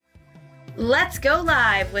Let's go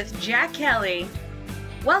live with Jack Kelly.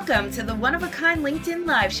 Welcome to the one-of-a-kind LinkedIn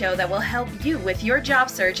live show that will help you with your job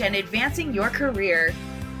search and advancing your career.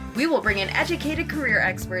 We will bring in educated career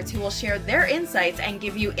experts who will share their insights and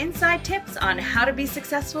give you inside tips on how to be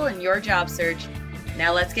successful in your job search.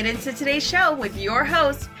 Now let's get into today's show with your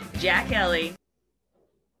host, Jack Kelly.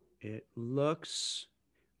 It looks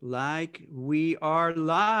like we are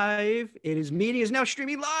live. Meeting is now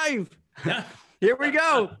streaming live. Here we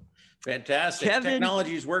go. Fantastic. Kevin,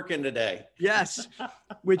 technology is working today. Yes,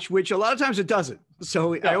 which a lot of times it doesn't.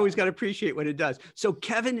 So I always got to appreciate when it does. So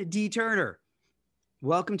Kevin D. Turner,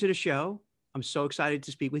 welcome to the show. I'm so excited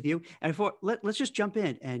to speak with you. And let's just jump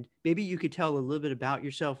in, and maybe you could tell a little bit about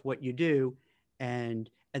yourself, what you do, and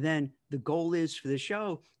then the goal is for the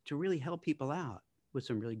show to really help people out with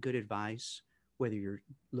some really good advice, whether you're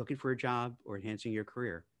looking for a job or enhancing your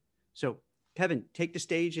career. So Kevin, take the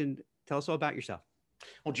stage and tell us all about yourself.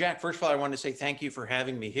 Well, Jack, first of all, I want to say thank you for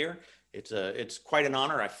having me here. It's quite an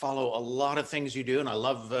honor. I follow a lot of things you do, and I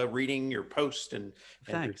love reading your posts and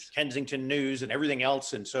your Kensington News and everything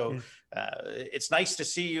else. And so it's nice to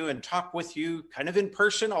see you and talk with you kind of in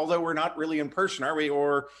person, although we're not really in person, are we?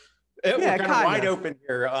 Or we're kind of wide open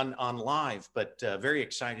here on live, but very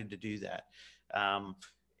excited to do that. I'm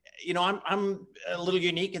a little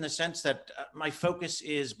unique in the sense that my focus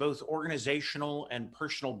is both organizational and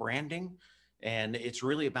personal branding. And it's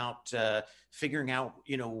really about figuring out,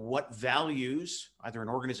 what values either an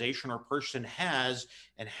organization or person has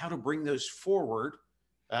and how to bring those forward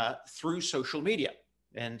through social media.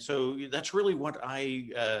 And so that's really what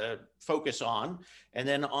I focus on. And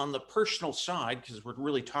then on the personal side, because we're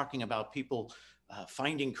really talking about people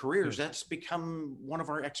finding careers, that's become one of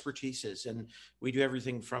our expertises. And we do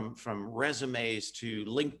everything from resumes to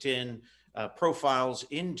LinkedIn profiles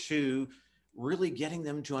into really getting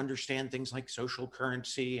them to understand things like social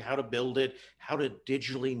currency, how to build it, how to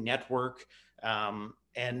digitally network.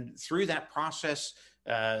 And through that process,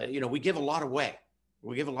 we give a lot away.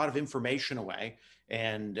 We give a lot of information away,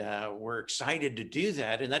 and we're excited to do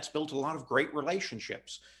that. And that's built a lot of great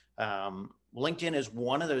relationships. LinkedIn is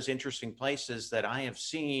one of those interesting places that I have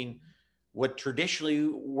seen what traditionally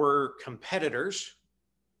were competitors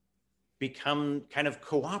become kind of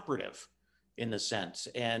cooperative in the sense.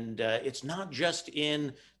 And it's not just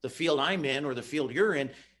in the field I'm in or the field you're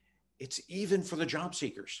in, it's even for the job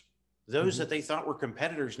seekers. Those that they thought were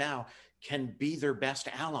competitors now can be their best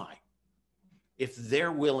ally if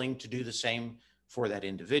they're willing to do the same for that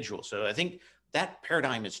individual. So I think that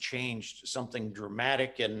paradigm has changed something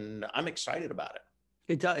dramatic, and I'm excited about it.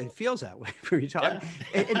 It does. It feels that way when you talk.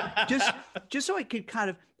 Yeah. And just so I could kind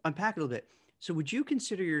of unpack a little bit. So would you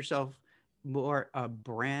consider yourself more a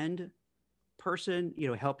brand person,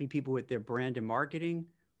 helping people with their brand and marketing,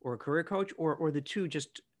 or a career coach, or the two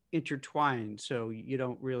just intertwine, so you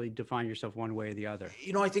don't really define yourself one way or the other?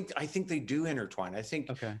 I think they do intertwine. I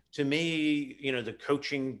think to me, the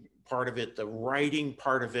coaching part of it, the writing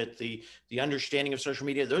part of it, the understanding of social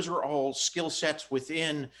media, those are all skill sets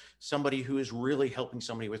within somebody who is really helping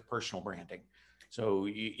somebody with personal branding. So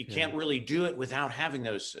you can't really do it without having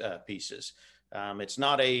those pieces. It's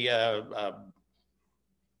not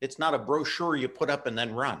a brochure you put up and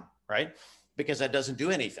then run, right? Because that doesn't do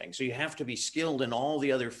anything. So you have to be skilled in all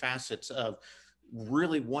the other facets of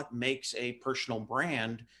really what makes a personal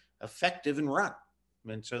brand effective and run.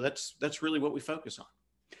 And so that's really what we focus on.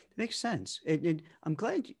 It makes sense. And I'm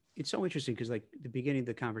glad it's so interesting, because like the beginning of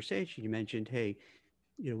the conversation, you mentioned, hey,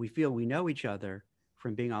 we feel we know each other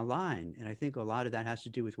from being online. And I think a lot of that has to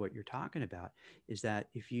do with what you're talking about, is that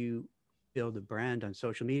if you build a brand on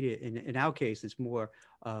social media, in our case, it's more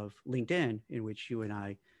of LinkedIn, in which you and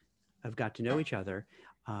I have got to know each other.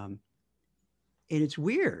 And it's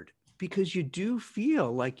weird because you do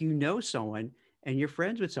feel like you know someone and you're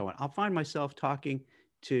friends with someone. I'll find myself talking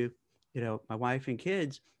to, my wife and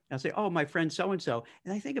kids. And I'll say, oh, my friend so-and-so.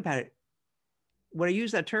 And I think about it. When I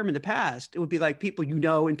use that term in the past, it would be like people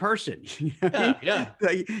in person. Yeah.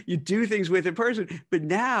 Like you do things with in person. But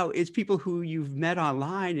now it's people who you've met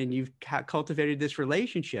online and you've cultivated this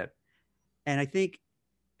relationship. And I think,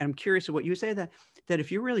 and I'm curious of what you say, that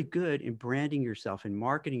if you're really good in branding yourself and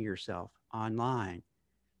marketing yourself online,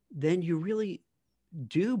 then you really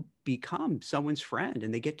do become someone's friend,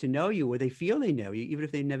 and they get to know you, or they feel they know you, even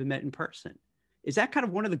if they've never met in person. Is that kind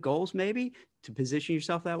of one of the goals, maybe, to position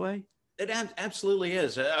yourself that way? It absolutely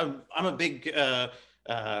is. I'm a big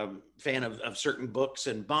fan of certain books,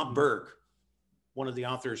 and Bob Burg, one of the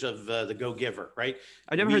authors of The Go-Giver, right?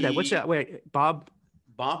 I never heard that. What's that? Wait, Bob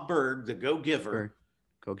Burg, The Go-Giver.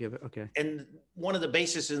 Go-Giver, okay. And one of the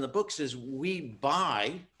bases in the books is we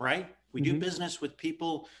buy, right? We do business with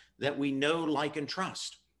people that we know, like, and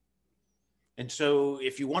trust. And so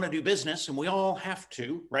if you want to do business, and we all have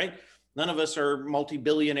to, right? None of us are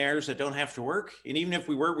multi-billionaires that don't have to work. And even if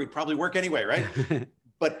we were, we'd probably work anyway, right?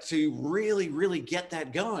 But to really, really get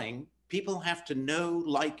that going, people have to know,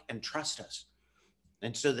 like, and trust us.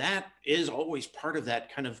 And so that is always part of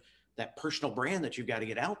that kind of that personal brand that you've got to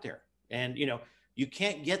get out there. And, you know, you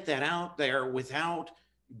can't get that out there without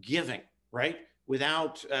giving, right?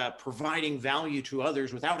 Without providing value to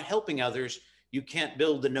others, without helping others. You can't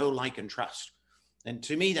build the know, like, and trust. And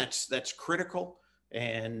to me, that's critical.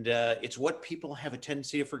 And it's what people have a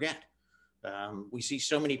tendency to forget. We see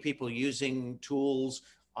so many people using tools,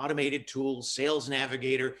 automated tools, Sales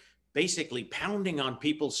Navigator, basically pounding on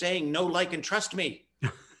people saying, know, like, and trust me,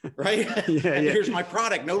 right? Here's my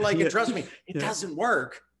product, know, like, and trust me. It doesn't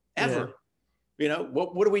work ever. You know,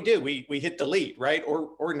 what do? We hit delete, right?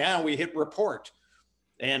 Or now we hit report.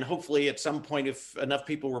 And hopefully at some point, if enough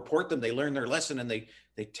people report them, they learn their lesson and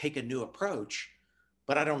they take a new approach.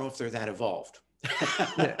 But I don't know if they're that evolved.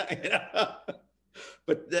 You know?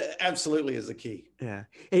 But absolutely is the key. Yeah.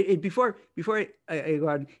 And before I go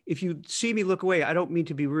on, if you see me look away, I don't mean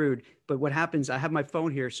to be rude, but what happens, I have my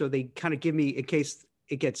phone here, so they kind of give me, in case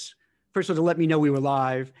it gets, first of all, to let me know we were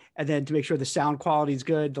live, and then to make sure the sound quality is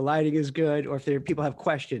good, the lighting is good, or if people have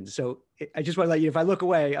questions. So I just want to let you, if I look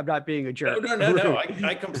away, I'm not being a jerk. No.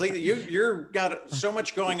 I completely, you're got so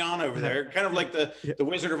much going on over there, kind of like the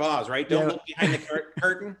Wizard of Oz, right? Don't look behind the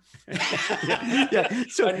curtain.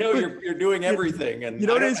 So I know you're doing everything, and I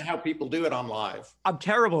don't know how people do it on live. I'm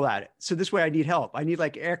terrible at it. So this way I need help. I need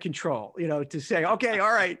like air control, you know, to say, okay,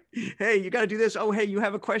 all right, hey, you got to do this. Oh, hey, you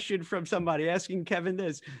have a question from somebody asking Kevin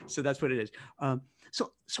this. So that's what it is.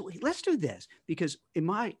 So let's do this, because in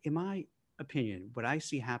my opinion, what I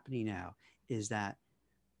see happening now is that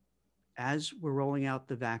as we're rolling out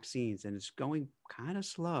the vaccines and it's going kind of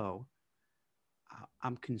slow,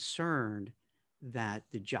 I'm concerned that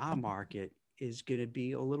the job market is going to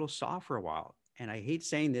be a little soft for a while. And I hate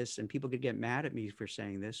saying this, and people could get mad at me for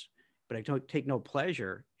saying this, but I don't take no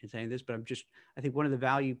pleasure in saying this, but I think one of the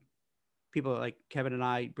value people like Kevin and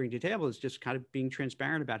I bring to the table is just kind of being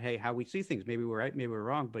transparent about, hey, how we see things. Maybe we're right, maybe we're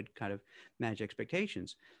wrong, but kind of manage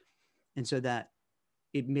expectations. And so that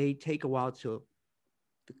it may take a while till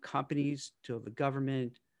the companies, till the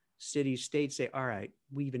government, cities, states say, all right,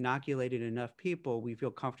 we've inoculated enough people, we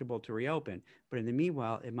feel comfortable to reopen. But in the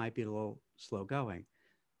meanwhile, it might be a little slow going.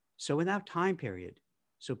 So in that time period,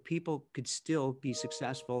 so people could still be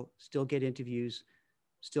successful, still get interviews,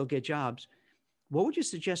 still get jobs, what would you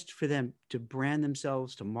suggest for them to brand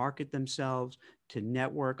themselves, to market themselves, to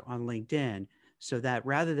network on LinkedIn? So that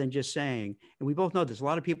rather than just saying, and we both know this, a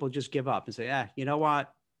lot of people just give up and say, you know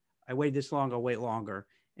what? I waited this long, I'll wait longer,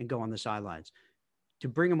 and go on the sidelines. To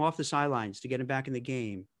bring them off the sidelines, to get them back in the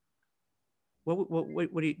game, what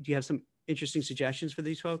do you have some interesting suggestions for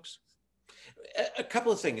these folks? A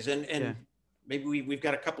couple of things, and maybe we've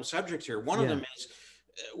got a couple subjects here. One of them is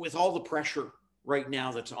with all the pressure right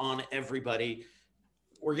now that's on everybody,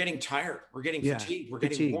 we're getting tired, we're getting fatigued, we're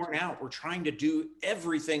getting worn out. We're trying to do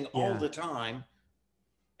everything all the time.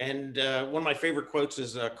 And one of my favorite quotes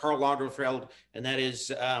is Karl Lagerfeld, and that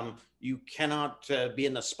is, you cannot be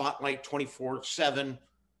in the spotlight 24/7,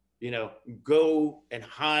 you know, go and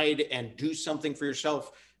hide and do something for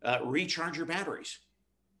yourself, recharge your batteries.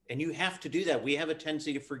 And you have to do that. We have a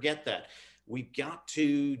tendency to forget that. We've got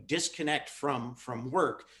to disconnect from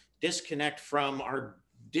work, disconnect from our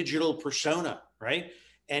digital persona, right?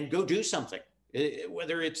 And go do something,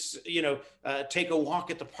 whether it's, you know, take a walk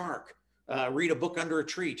at the park, read a book under a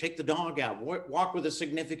tree, take the dog out, walk with a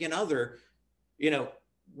significant other. You know,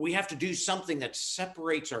 we have to do something that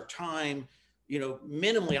separates our time, you know,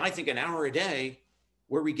 minimally, I think an hour a day,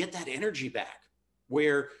 where we get that energy back,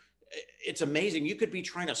 where it's amazing. You could be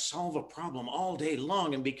trying to solve a problem all day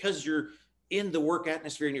long, and because you're in the work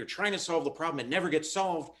atmosphere and you're trying to solve the problem, it never gets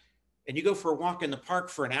solved. And you go for a walk in the park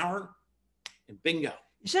for an hour and bingo.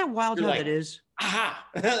 Isn't that wild how that is? Aha,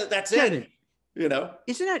 that's it. You know,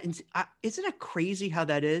 isn't that crazy how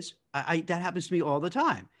that is? That happens to me all the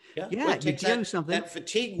time. Yeah, you do something. That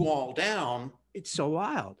fatigue wall down. It's so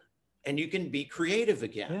wild. And you can be creative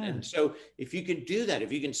again. Yeah. And so if you can do that,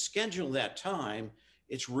 if you can schedule that time,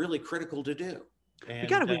 it's really critical to do. And,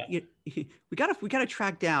 we gotta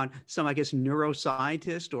track down some, I guess,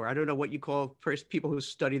 neuroscientist, or I don't know what you call people who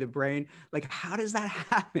study the brain. Like, how does that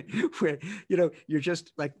happen? Where, you know, you're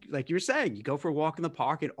just like you're saying, you go for a walk in the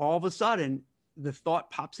park, and all of a sudden the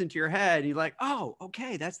thought pops into your head. And you're like, oh,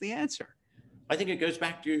 okay, that's the answer. I think it goes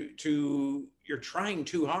back to you're trying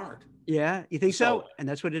too hard. Yeah, you think so? And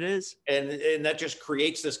that's what it is? And that just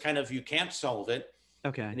creates this kind of, you can't solve it.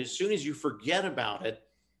 Okay. And as soon as you forget about it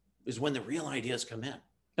is when the real ideas come in.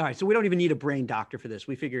 All right. So we don't even need a brain doctor for this.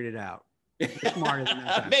 We figured it out. We're smarter than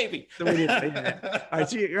that. Maybe. So we didn't, all right.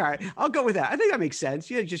 So all right. I'll go with that. I think that makes sense.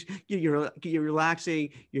 Yeah. Just you're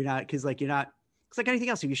relaxing. You're not, cause like, you're not, it's like anything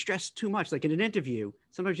else. If you stress too much, like in an interview,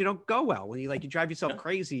 sometimes you don't go well. When you drive yourself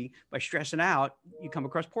crazy by stressing out, you come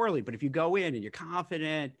across poorly. But if you go in and you're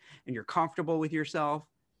confident and you're comfortable with yourself,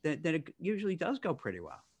 then it usually does go pretty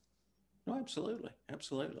well. Oh, absolutely.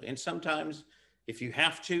 Absolutely. And sometimes if you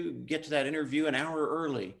have to get to that interview an hour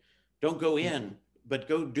early, don't go in, but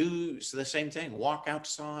go do the same thing. Walk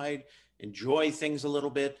outside, enjoy things a little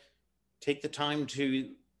bit, take the time to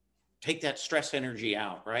take that stress energy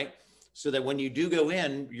out, right? So that when you do go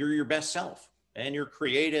in, you're your best self and you're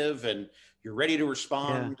creative and you're ready to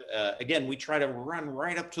respond. Yeah. Again, we try to run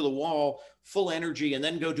right up to the wall, full energy, and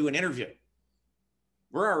then go do an interview.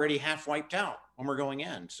 We're already half wiped out when we're going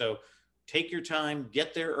in. So take your time,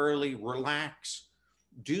 get there early, relax,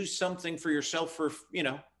 do something for yourself for,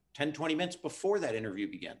 10, 20 minutes before that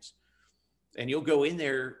interview begins. And you'll go in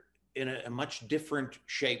there in a much different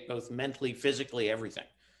shape, both mentally, physically, everything.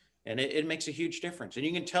 And it makes a huge difference. And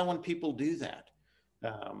you can tell when people do that.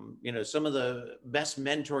 Some of the best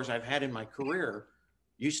mentors I've had in my career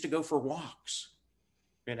used to go for walks.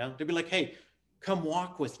 They'd be like, hey, come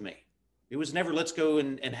walk with me. It was never, let's go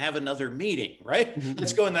and have another meeting, right? Mm-hmm.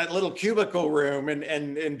 Let's go in that little cubicle room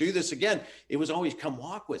and do this again. It was always come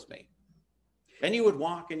walk with me. And you would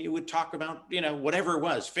walk and you would talk about, whatever it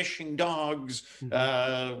was, fishing, dogs,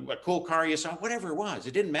 a cool car you saw, whatever it was,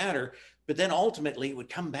 it didn't matter. But then ultimately it would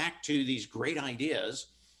come back to these great ideas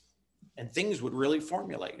and things would really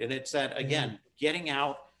formulate. And it's that, again, getting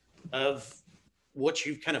out of what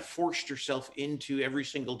you've kind of forced yourself into every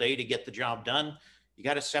single day to get the job done. You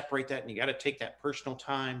got to separate that and you got to take that personal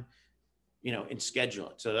time, and schedule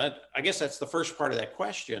it. So I guess that's the first part of that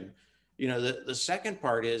question. The second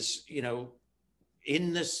part is,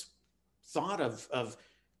 in this thought of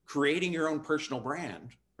creating your own personal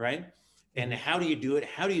brand, right? And how do you do it?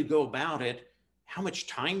 How do you go about it? How much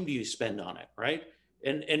time do you spend on it, right?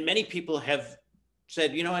 And many people have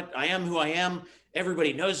said, you know what, I am who I am.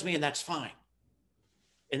 Everybody knows me and that's fine.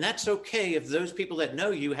 And that's okay if those people that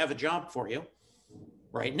know you have a job for you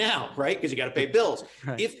right now, right? Because you got to pay bills.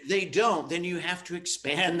 Right. If they don't, then you have to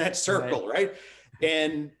expand that circle, right?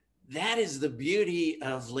 And that is the beauty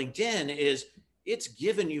of LinkedIn is it's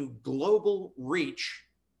given you global reach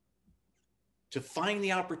to find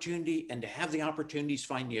the opportunity and to have the opportunities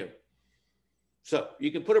find you. So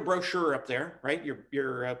you can put a brochure up there, right?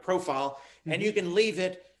 Your profile, and you can leave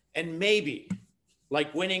it. And maybe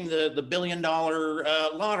like winning the $1 billion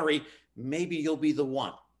lottery, maybe you'll be the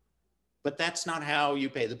one, but that's not how you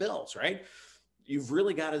pay the bills, right? You've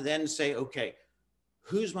really got to then say, okay,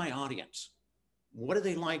 who's my audience? What do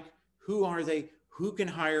they like? Who are they? Who can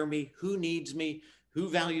hire me? Who needs me? Who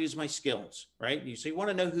values my skills, right? So you want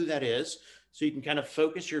to know who that is so you can kind of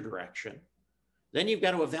focus your direction. Then you've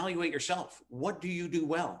got to evaluate yourself. What do you do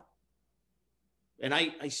well? And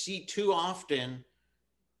I see too often,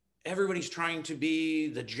 everybody's trying to be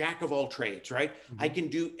the jack of all trades, right? Mm-hmm. I can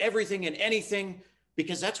do everything and anything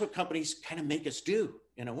because that's what companies kind of make us do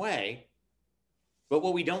in a way. But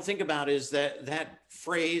what we don't think about is that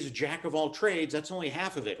phrase, jack of all trades, that's only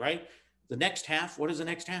half of it, right? The next half, what is the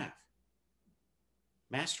next half?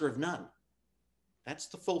 Master of none. That's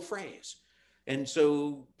the full phrase. And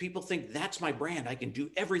so people think that's my brand. I can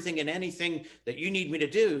do everything and anything that you need me to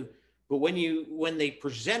do. But when they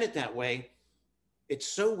present it that way, it's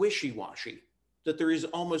so wishy-washy that there is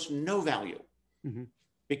almost no value. Mm-hmm.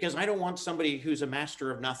 Because I don't want somebody who's a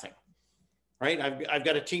master of nothing, right? I've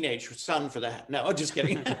got a teenage son for that. No, just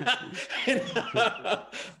kidding. I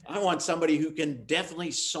want somebody who can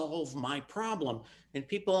definitely solve my problem. And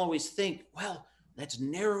people always think, well, that's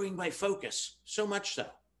narrowing my focus, so much so.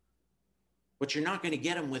 But you're not going to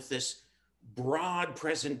get them with this broad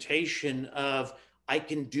presentation of I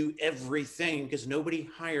can do everything, because nobody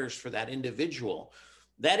hires for that individual.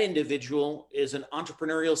 That individual is an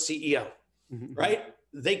entrepreneurial CEO, mm-hmm. right?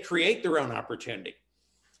 They create their own opportunity.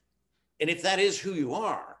 And if that is who you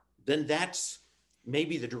are, then that's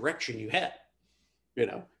maybe the direction you head,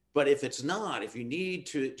 But if it's not, if you need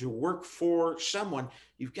to work for someone,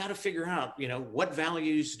 you've got to figure out, what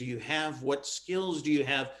values do you have? What skills do you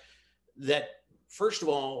have that, first of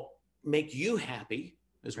all, make you happy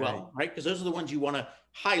as well, right? Because those are the ones you want to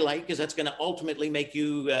highlight, because that's going to ultimately make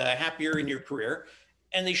you happier in your career.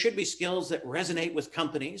 And they should be skills that resonate with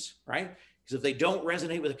companies, right? Because if they don't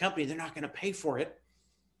resonate with a company, they're not going to pay for it.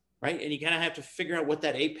 right? And you kind of have to figure out what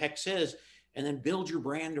that apex is and then build your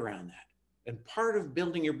brand around that. And part of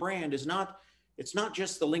building your brand is it's not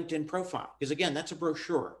just the LinkedIn profile, because again, that's a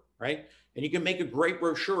brochure, right? And you can make a great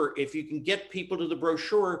brochure. If you can get people to the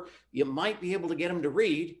brochure, you might be able to get them to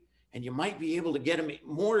read, and you might be able to get them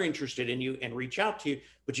more interested in you and reach out to you,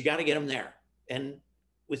 but you got to get them there. And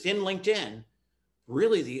within LinkedIn,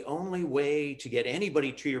 really the only way to get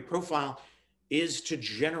anybody to your profile is to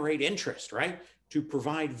generate interest, right? To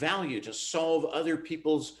provide value, to solve other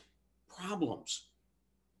people's problems,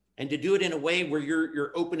 and to do it in a way where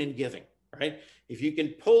you're open and giving, right? If you can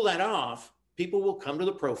pull that off, people will come to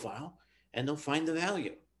the profile and they'll find the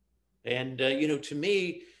value. And, to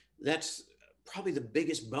me, that's probably the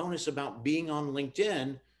biggest bonus about being on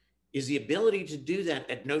LinkedIn is the ability to do that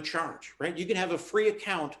at no charge, right? You can have a free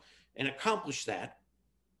account and accomplish that.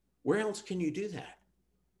 Where else can you do that?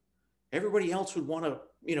 Everybody else would want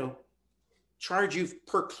to, charge you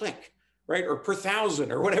per click, right? Or per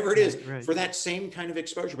thousand or whatever it is for that same kind of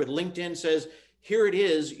exposure. But LinkedIn says, here it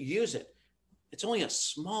is, use it. It's only a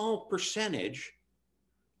small percentage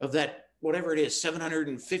of that, whatever it is,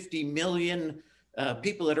 750 million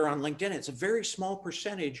people that are on LinkedIn. It's a very small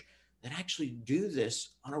percentage that actually do this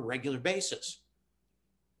on a regular basis.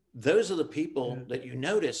 Those are the people that you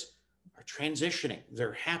notice are transitioning.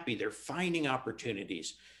 They're happy. They're finding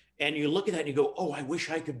opportunities. And you look at that and you go, oh, I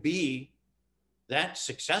wish I could be that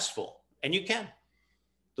successful. And you can.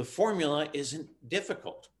 The formula isn't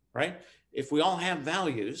difficult, right? If we all have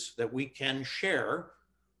values that we can share,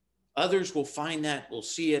 others will find that, will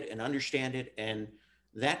see it and understand it. And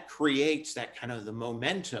that creates that kind of the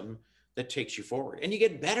momentum that takes you forward. And you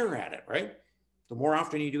get better at it, right? The more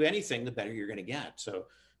often you do anything, the better you're going to get. So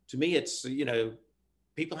to me, it's,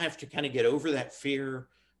 people have to kind of get over that fear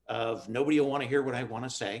of nobody will want to hear what I want to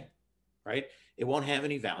say, right? It won't have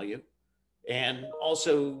any value. And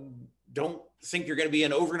also don't think you're going to be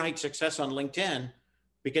an overnight success on LinkedIn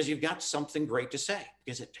because you've got something great to say,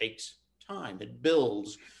 because it takes time. It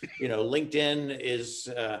builds. LinkedIn is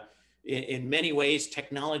in many ways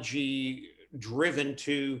technology driven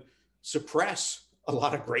to suppress a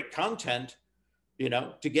lot of great content,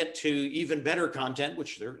 to get to even better content,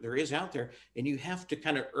 which there is out there. And you have to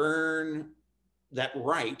kind of earn that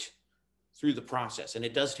right through the process. And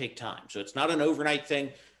it does take time. So it's not an overnight thing,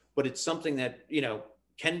 but it's something that,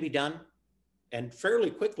 can be done, and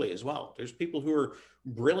fairly quickly as well. There's people who are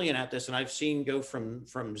brilliant at this, and I've seen go from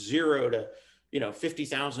 0 to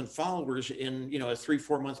 50,000 followers in a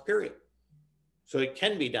 3-4 month period. So it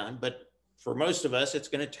can be done, but for most of us, it's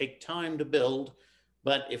going to take time to build.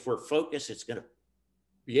 But if we're focused, it's going to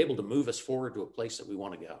be able to move us forward to a place that we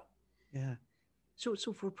want to go. Yeah. So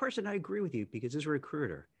for a person, I agree with you, because as a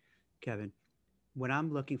recruiter, Kevin, when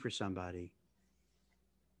I'm looking for somebody,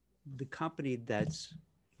 the company that's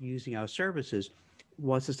using our services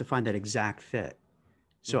wants us to find that exact fit.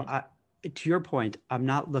 So to your point, I'm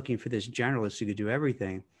not looking for this generalist who could do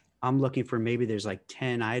everything. I'm looking for, maybe there's like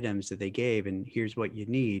 10 items that they gave and here's what you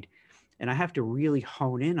need. And I have to really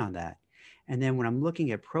hone in on that. And then when I'm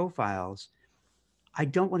looking at profiles, I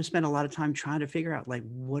don't want to spend a lot of time trying to figure out, like,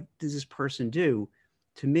 what does this person do?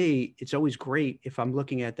 To me, it's always great if I'm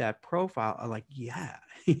looking at that profile, I'm like,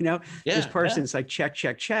 this person's like, check,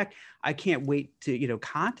 check, check. I can't wait to,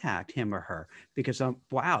 contact him or her, because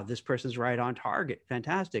wow, this person's right on target.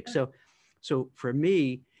 Fantastic. So for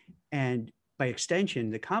me, and by extension,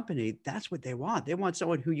 the company, that's what they want. They want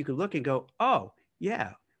someone who you can look and go, oh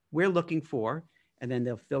yeah, we're looking for, and then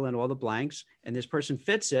they'll fill in all the blanks and this person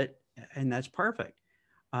fits it, and that's perfect.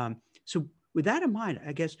 So with that in mind,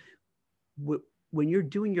 I guess when you're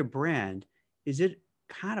doing your brand, is it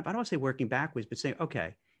kind of, I don't want to say working backwards, but saying,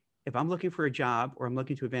 okay, if I'm looking for a job or I'm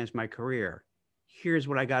looking to advance my career, here's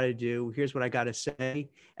what I got to do, here's what I got to say,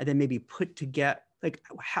 and then maybe put together, like,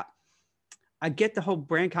 how I get the whole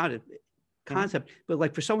brand concept, but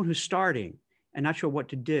like for someone who's starting and not sure what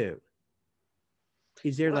to do,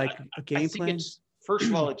 is there like a game plan? First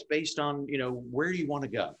of all, it's based on, where do you want to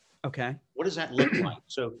go? Okay. What does that look like?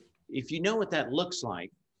 So if you know what that looks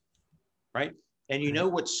like, right? And you know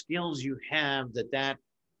what skills you have that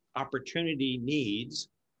opportunity needs,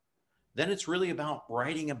 then it's really about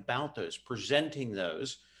writing about those, presenting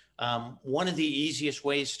those. One of the easiest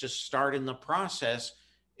ways to start in the process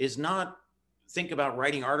is not think about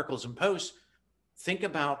writing articles and posts, think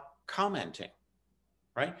about commenting,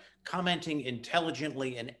 right? Commenting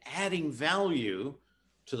intelligently and adding value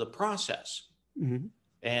to the process. Mm-hmm.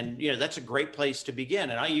 And, that's a great place to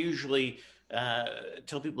begin. And I usually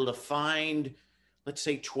tell people to find, let's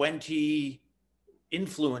say, 20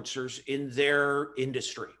 influencers in their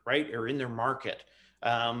industry, right? Or in their market,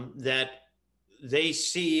 that they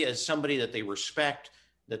see as somebody that they respect,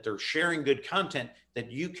 that they're sharing good content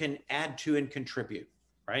that you can add to and contribute,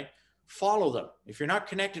 right? Follow them. If you're not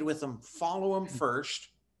connected with them, follow them first,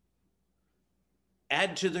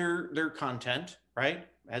 add to their content, right?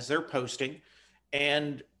 As they're posting.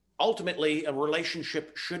 And ultimately a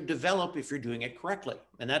relationship should develop if you're doing it correctly.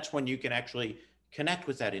 And that's when you can actually connect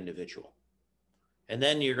with that individual. And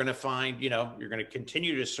then you're going to find, you're going to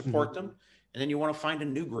continue to support them. And then you want to find a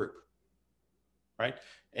new group, right?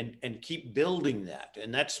 And keep building that.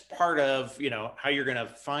 And that's part of, how you're going to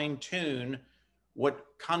fine tune what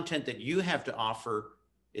content that you have to offer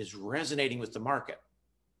is resonating with the market.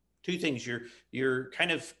 Two things, you're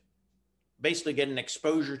kind of basically getting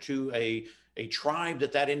exposure to a tribe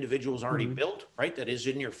that individual's already built, right? That is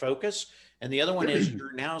in your focus. And the other one is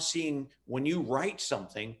you're now seeing when you write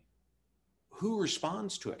something, who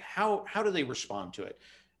responds to it? How do they respond to it?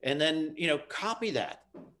 And then, copy that,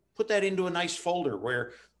 put that into a nice folder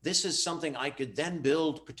where this is something I could then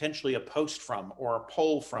build potentially a post from, or a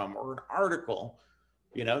poll from, or an article,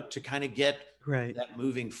 to kind of get that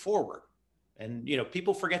moving forward. And,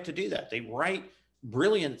 people forget to do that. They write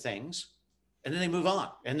brilliant things and then they move on.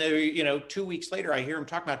 And they, 2 weeks later, I hear them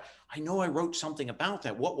talk about, I know I wrote something about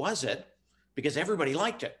that. What was it? Because everybody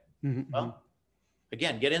liked it. Well,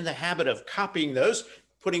 again, get in the habit of copying those,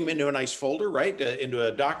 putting them into a nice folder, right? Into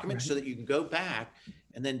a document so that you can go back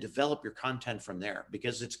and then develop your content from there,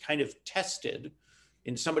 because it's kind of tested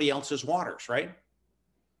in somebody else's waters, right?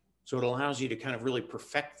 So it allows you to kind of really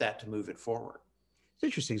perfect that to move it forward. It's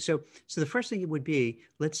interesting. So the first thing it would be,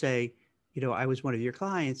 let's say, I was one of your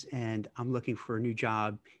clients and I'm looking for a new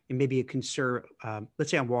job and maybe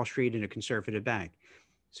let's say on Wall Street in a conservative bank.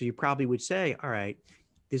 So you probably would say, all right,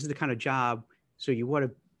 this is the kind of job. So you want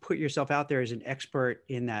to put yourself out there as an expert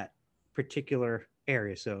in that particular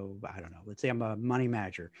area. So I don't know, let's say I'm a money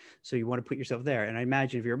manager. So you want to put yourself there. And I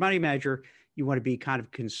imagine if you're a money manager, you want to be kind of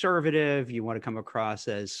conservative. You want to come across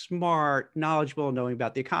as smart, knowledgeable, knowing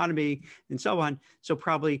about the economy and so on. So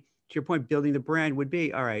probably to your point, building the brand would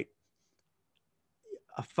be, all right,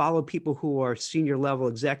 follow people who are senior level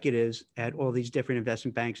executives at all these different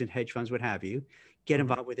investment banks and hedge funds, what have you, get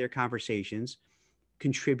involved with their conversations,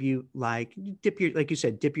 contribute, like you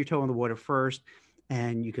said, dip your toe in the water first.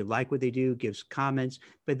 And you could like what they do, gives comments.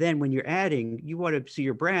 But then when you're adding, you want to see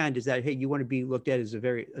your brand is that, hey, you want to be looked at as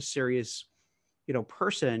a serious,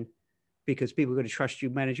 person, because people are going to trust you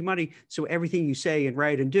managing money. So everything you say and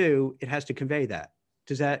write and do, it has to convey that.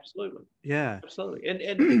 Does that? Absolutely. Yeah. Absolutely.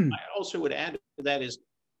 And I also would add to that is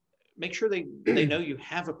make sure they know you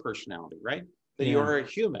have a personality, right? That you are a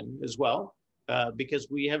human as well, because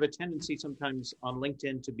we have a tendency sometimes on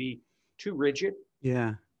LinkedIn to be too rigid.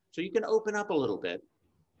 Yeah. So you can open up a little bit,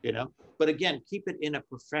 but again, keep it in a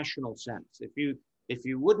professional sense. If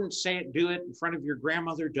you wouldn't say it, do it in front of your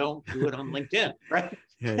grandmother, don't do it on LinkedIn, right?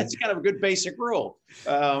 Yeah. That's kind of a good basic rule.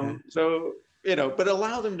 So, but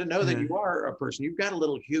allow them to know that you are a person. You've got a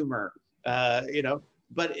little humor,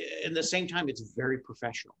 but at the same time, it's very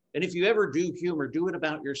professional. And if you ever do humor, do it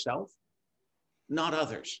about yourself, not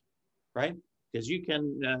others, right? Because you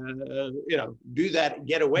can, do that,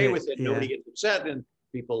 get away with it. Nobody gets upset and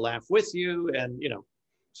people laugh with you. And,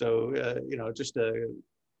 just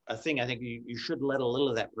a thing I think you should let a little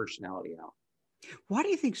of that personality out. Why do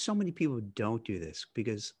you think so many people don't do this?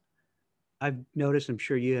 Because I've noticed, I'm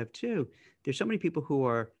sure you have too, there's so many people who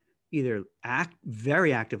are either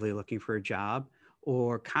very actively looking for a job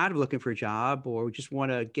or kind of looking for a job or just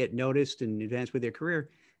want to get noticed and advance with their career,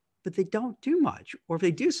 but they don't do much. Or if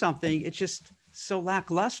they do something, it's just so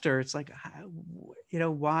lackluster. It's like,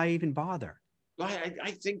 why even bother? Well,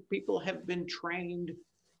 I think people have been trained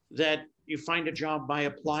that you find a job by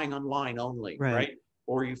applying online only, right?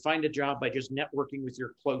 Or you find a job by just networking with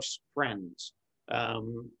your close friends.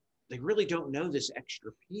 They really don't know this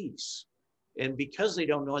extra piece. And because they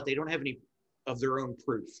don't know it, they don't have any of their own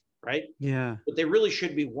proof, right? Yeah. But they really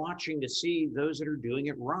should be watching to see those that are doing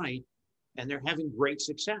it right and they're having great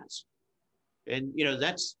success. And,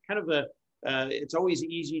 that's kind of it's always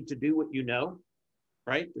easy to do what you know,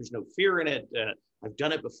 right? There's no fear in it. I've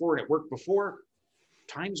done it before and it worked before.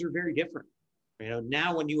 Times are very different.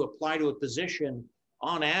 Now when you apply to a position,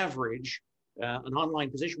 on average, an online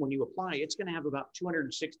position, when you apply, it's going to have about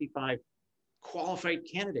 265 qualified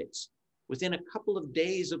candidates within a couple of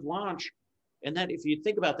days of launch. And that, if you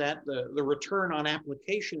think about that, the return on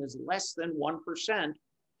application is less than 1%,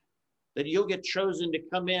 that you'll get chosen to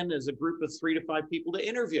come in as a group of 3 to 5 people to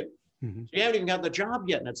interview. So you haven't even got the job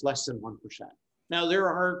yet, and it's less than 1%. Now, there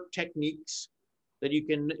are techniques that you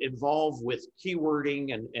can involve with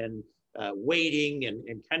keywording and weighting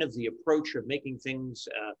and kind of the approach of making things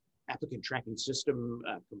applicant tracking system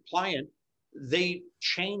compliant, they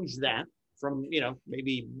changed that from,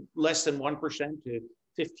 maybe less than 1% to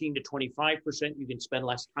 15 to 25%. You can spend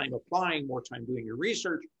less time applying, more time doing your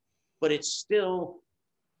research, but it's still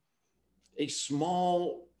a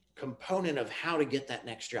small component of how to get that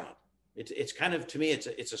next job. It's kind of, to me,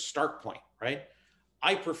 it's a start point, right?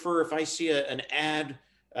 I prefer if I see an ad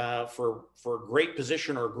for a great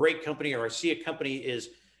position or a great company, or I see a company is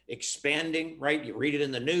expanding, right? You read it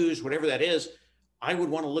in the news, whatever that is. I would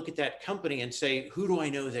want to look at that company and say, who do I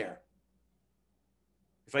know there?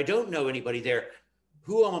 If I don't know anybody there,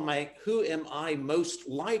 who am I most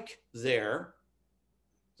like there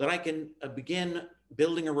that I can begin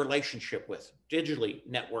building a relationship with, digitally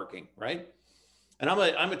networking, right? And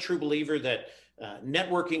I'm a true believer that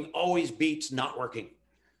networking always beats not working.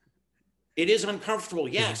 It is uncomfortable,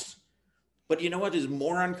 yes, but you know what is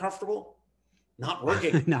more uncomfortable? Not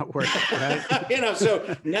working. Not working, right? So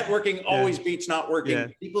networking always beats not working. Yeah.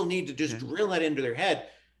 People need to just drill that into their head.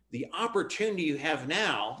 The opportunity you have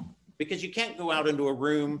now, because you can't go out into a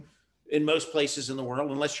room in most places in the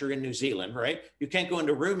world, unless you're in New Zealand, right? You can't go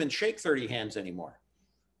into a room and shake 30 hands anymore.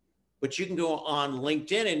 But you can go on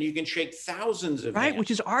LinkedIn and you can shake thousands of hands. Which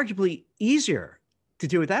is arguably easier to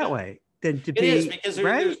do it that way than to be. It is, because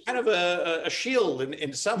there's kind of a shield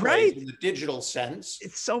in some ways, in the digital sense.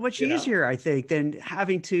 It's so much easier, I think, than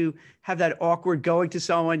having to have that awkward going to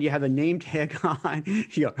someone. You have a name tag on.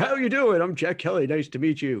 You go, how you doing? I'm Jack Kelly. Nice to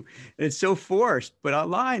meet you. And it's so forced, but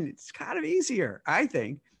online, it's kind of easier, I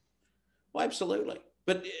think. Well, absolutely.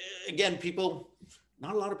 But again,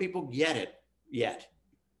 not a lot of people get it yet.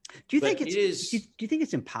 Do you think do you think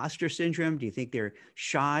it's imposter syndrome? Do you think they're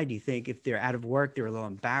shy? Do you think if they're out of work, they're a little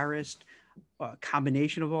embarrassed? A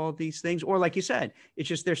combination of all of these things? Or like you said, it's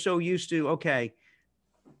just they're so used to, okay,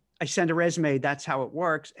 I send a resume, that's how it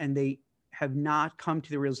works. And they have not come to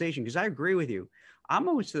the realization, because I agree with you. I'm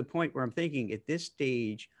almost to the point where I'm thinking at this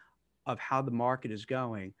stage of how the market is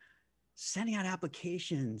going, sending out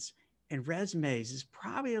applications and resumes is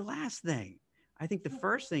probably the last thing. I think the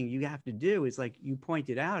first thing you have to do is, like you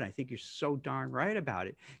pointed out, I think you're so darn right about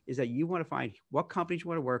it, is that you want to find what companies you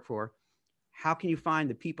want to work for. How can you find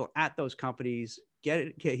the people at those companies,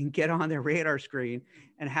 get on their radar screen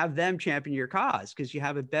and have them champion your cause? Because you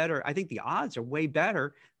have I think the odds are way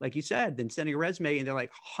better, like you said, than sending a resume and there are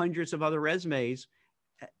like hundreds of other resumes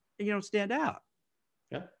and you don't stand out.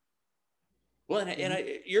 Yeah. Well,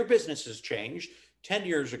 your business has changed. 10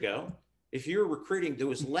 years ago, if you're recruiting, there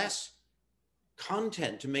was less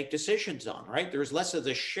content to make decisions on, right? There's less of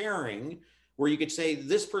the sharing where you could say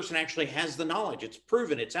this person actually has the knowledge. It's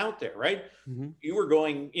proven, it's out there, right? Mm-hmm. You were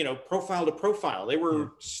going, profile to profile. They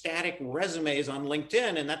were static resumes on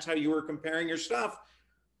LinkedIn, and that's how you were comparing your stuff.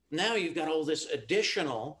 Now you've got all this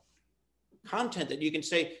additional content that you can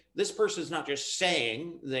say, this person is not just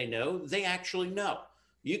saying they know, they actually know.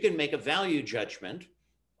 You can make a value judgment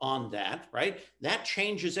on that, right? That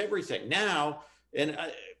changes everything. Now, and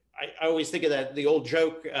I always think of the old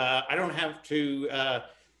joke, I don't have to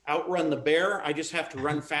outrun the bear. I just have to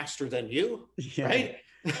run faster than you, right?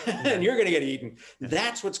 And you're going to get eaten.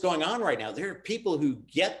 That's what's going on right now. There are people who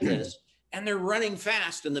get this and they're running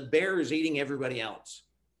fast and the bear is eating everybody else.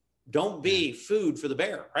 Don't be food for the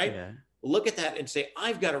bear, right? Yeah. Look at that and say,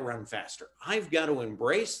 I've got to run faster. I've got to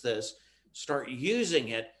embrace this, start using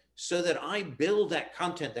it so that I build that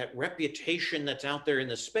content, that reputation that's out there in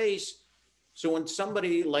the space. So when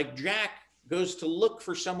somebody like Jack goes to look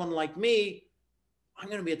for someone like me, I'm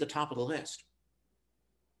going to be at the top of the list.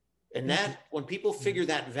 And that, when people figure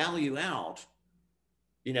that value out,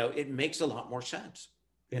 it makes a lot more sense,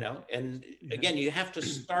 and again, you have to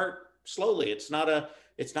start slowly. It's not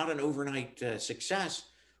an overnight success,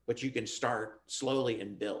 but you can start slowly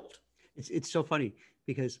and build. It's so funny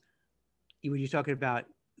because when you're talking about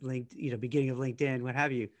beginning of LinkedIn, what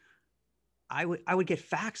have you, I would get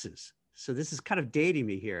faxes. So this is kind of dating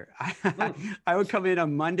me here. I would come in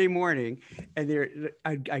on Monday morning and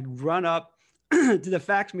I'd run up to the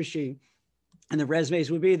fax machine and the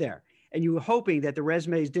resumes would be there. And you were hoping that the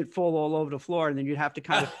resumes didn't fall all over the floor and then you'd have to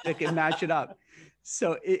kind of pick and match it up.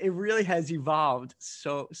 So it really has evolved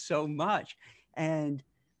so much. And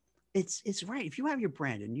it's right. If you have your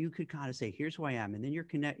brand and you could kind of say, here's who I am. And then you're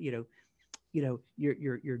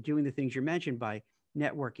you're doing the things you mentioned by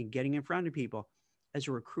networking, getting in front of people. As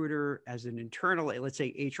a recruiter, as an internal, let's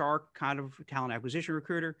say HR kind of talent acquisition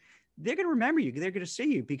recruiter, they're going to remember you. They're going to see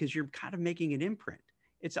you because you're kind of making an imprint.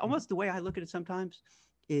 It's almost the way I look at it sometimes.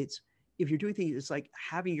 It's if you're doing things, it's like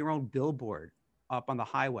having your own billboard up on the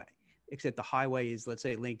highway, except the highway is, let's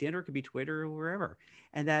say, LinkedIn, or it could be Twitter or wherever.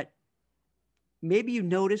 And that maybe you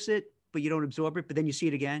notice it but you don't absorb it. But then you see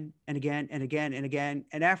it again and again and again and again.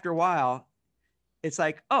 And after a while, it's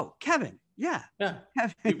like, oh, Kevin. Yeah.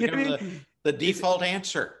 Kevin, you become you know the default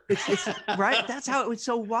answer. It's right. That's how it's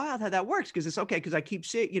so wild how that works. Because it's okay. Because I keep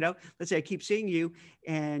seeing, let's say I keep seeing you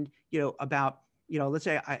and, about, let's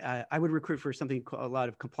say I would recruit for something, a lot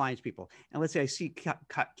of compliance people. And let's say I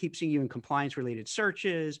keep seeing you in compliance related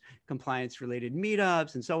searches, compliance related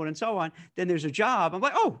meetups, and so on and so on. Then there's a job. I'm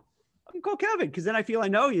like, oh, I can call Kevin, because then I feel I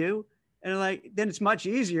know you. And then it's much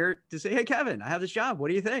easier to say, hey, Kevin, I have this job. What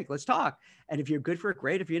do you think? Let's talk. And if you're good for it,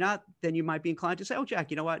 great. If you're not, then you might be inclined to say, oh,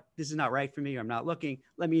 Jack, you know what? This is not right for me. I'm not looking.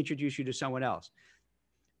 Let me introduce you to someone else.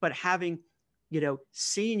 But having,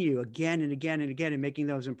 seen you again and again and again and making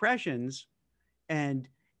those impressions, and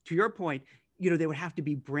to your point, they would have to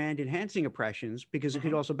be brand enhancing impressions, because it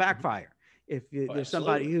could also backfire. If there's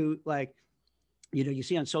somebody who you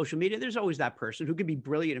see on social media, there's always that person who could be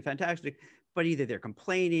brilliant and fantastic, but either they're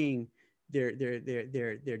complaining,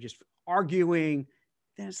 they're just arguing.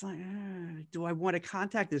 Then it's like, do I want to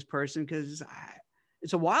contact this person? Because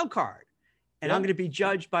it's a wild card, and I'm going to be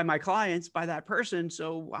judged by my clients by that person.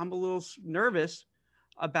 So I'm a little nervous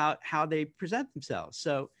about how they present themselves.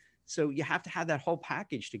 So you have to have that whole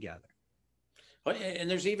package together. And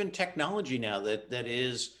there's even technology now that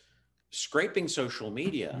is scraping social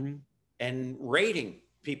media and rating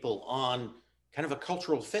people on kind of a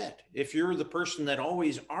cultural fit. If you're the person that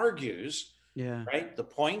always argues, right, the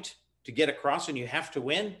point to get across and you have to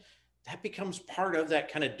win, that becomes part of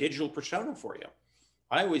that kind of digital persona for you.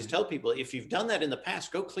 I always tell people, if you've done that in the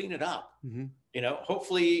past, go clean it up.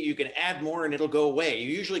 Hopefully you can add more and it'll go away. You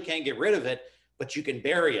usually can't get rid of it, but you can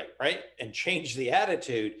bury it, right? And change the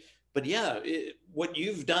attitude. But what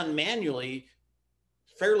you've done manually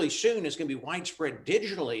fairly soon is going to be widespread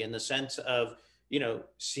digitally, in the sense of,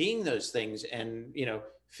 seeing those things and,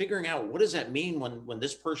 figuring out, what does that mean when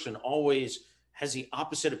this person always has the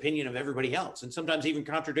opposite opinion of everybody else, and sometimes even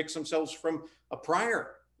contradicts themselves from a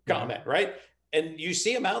prior comment, right? And you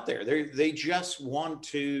see them out there. They just want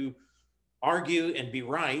to argue and be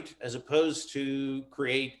right, as opposed to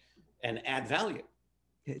create and add value.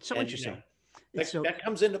 It's so interesting. That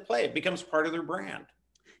comes into play. It becomes part of their brand.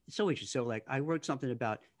 It's so interesting. So I wrote something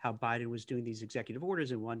about how Biden was doing these executive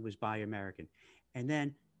orders, and one was Buy American. And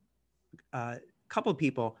then a couple of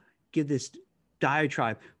people give this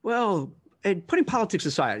diatribe. Well, and putting politics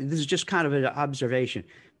aside, this is just kind of an observation,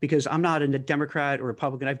 because I'm not a Democrat or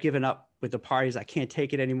Republican. I've given up with the parties. I can't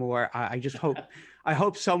take it anymore. I just hope, I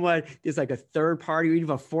hope someone is like a third party or even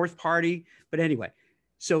a fourth party. But anyway,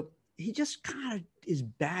 so he just kind of is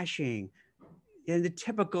bashing, and the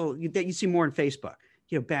typical that you see more on Facebook,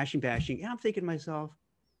 bashing. And I'm thinking to myself,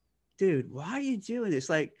 dude, why are you doing this?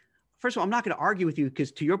 Like, first of all, I'm not going to argue with you,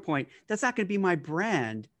 because to your point, that's not going to be my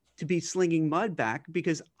brand to be slinging mud back,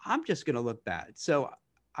 because I'm just going to look bad. So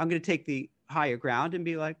I'm going to take the higher ground and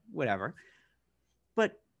be like, whatever.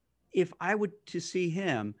 But if I would to see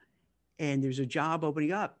him and there's a job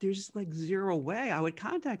opening up, there's like zero way I would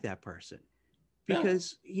contact that person,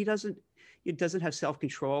 because it doesn't have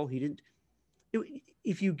self-control.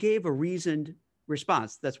 If you gave a reasoned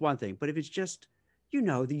response, that's one thing. But if it's just,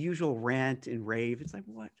 the usual rant and rave, it's like,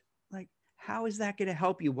 what? Like, how is that going to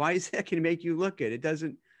help you? Why is that going to make you look good? It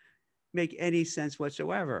doesn't make any sense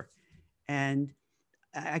whatsoever. And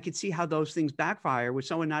I could see how those things backfire with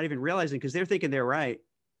someone not even realizing, because they're thinking they're right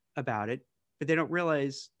about it, but they don't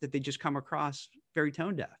realize that they just come across very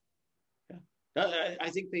tone deaf. I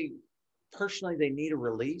think they need a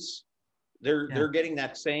release. They're getting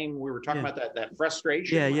that same, we were talking about that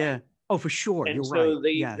frustration. Right? Oh, for sure. And you're so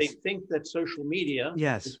right. they think that social media,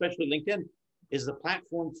 especially LinkedIn, is the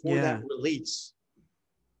platform for that release.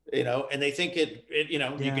 And they think you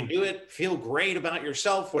can do it, feel great about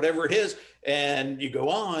yourself, whatever it is, and you go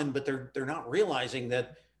on, but they're not realizing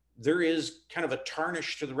that there is kind of a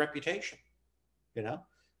tarnish to the reputation,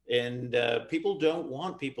 and people don't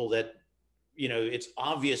want people that, it's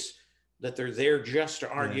obvious that they're there just to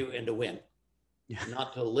argue and to win,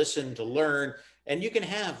 not to listen, to learn. And you can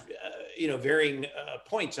have, varying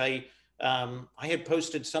points. I had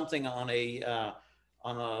posted something on a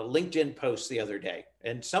LinkedIn post the other day,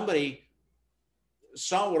 and somebody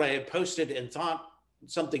saw what I had posted and thought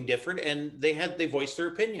something different, and they voiced their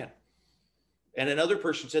opinion. And another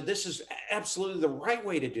person said, this is absolutely the right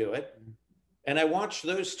way to do it. And I watched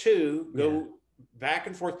those two go back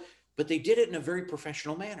and forth, but they did it in a very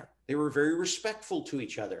professional manner. They were very respectful to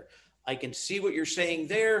each other. I can see what you're saying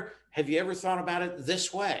there. Have you ever thought about it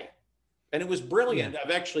this way? And it was brilliant.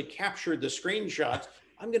 I've actually captured the screenshots.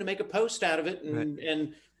 I'm going to make a post out of it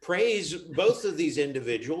and praise both of these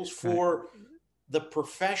individuals for the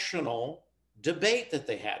professional debate that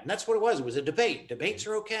they had. And that's what it was. It was a debate. Debates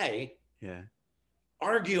are okay. Yeah.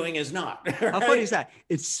 Arguing is not. Right? How funny is that?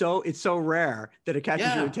 It's so rare that it catches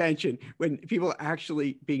your Yeah. attention when people are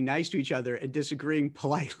actually being nice to each other and disagreeing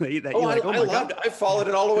politely. That Oh, you're like, I loved it. I followed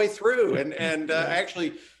it all the way through, and Yeah. I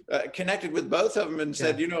actually connected with both of them and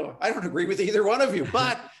said, Yeah. you know, I don't agree with either one of you,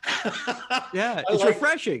 but Yeah, I it's liked-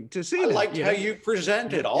 refreshing to see I that. liked you how know? you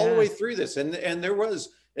presented all the Yeah. way through this, and there was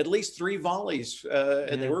at least 3 volleys,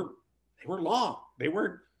 and they Yeah. were long. They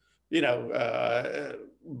weren't, you know,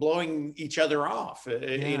 blowing each other off. You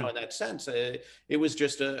Yeah. know, in that sense, it was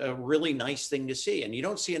just a really nice thing to see, and you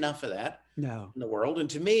don't see enough of that No. in the world. And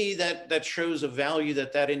to me, that shows a value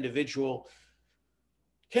that individual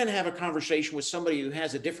can have a conversation with somebody who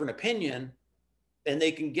has a different opinion, and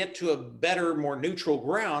they can get to a better, more neutral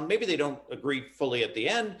ground. Maybe they don't agree fully at the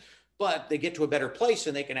end, but they get to a better place,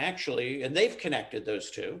 and they can actually, and they've connected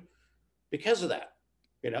those two because of that,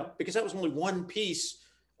 you know, because that was only one piece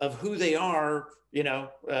of who they are, you know,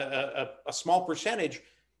 a small percentage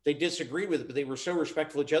they disagreed with, but they were so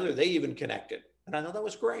respectful of each other, they even connected. And I thought that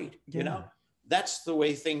was great. Yeah. You know, that's the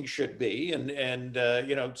way things should be. And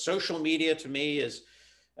you know, social media to me is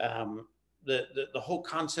the whole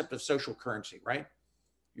concept of social currency, right?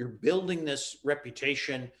 You're building this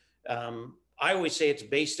reputation. I always say it's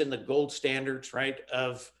based in the gold standards, right?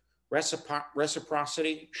 Of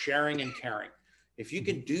reciprocity, sharing, and caring. If you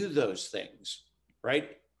can do those things,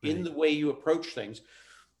 right, in the way you approach things,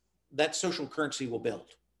 that social currency will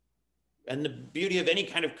build. And the beauty of any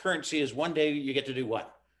kind of currency is one day you get to do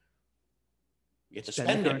what? You get to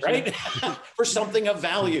spend it, right? For something of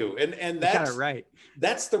value. And that's right.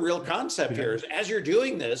 That's the real concept here is as you're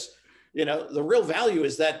doing this, you know, the real value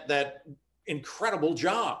is that incredible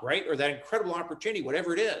job, right? Or that incredible opportunity,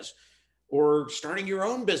 whatever it is, or starting your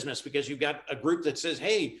own business because you've got a group that says,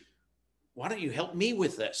 hey, why don't you help me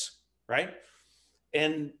with this, right?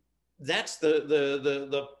 And that's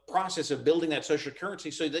the process of building that social currency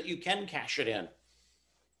so that you can cash it in.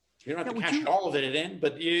 You don't have to cash all of it in,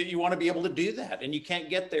 but you want to be able to do that. And you can't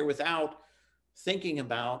get there without thinking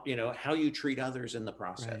about, you know, how you treat others in the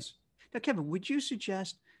process. Right. Now, Kevin, would you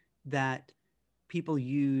suggest that people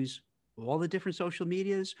use all the different social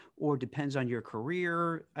medias or depends on your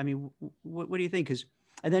career? I mean, what do you think?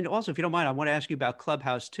 And then also, if you don't mind, I want to ask you about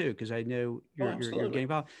Clubhouse too, because I know you're getting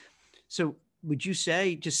involved. So would you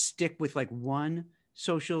say just stick with like one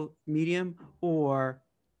social medium or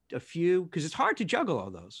a few? Because it's hard to juggle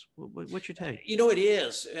all those. What's your take? You know, it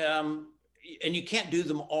is. And you can't do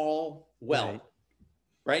them all well,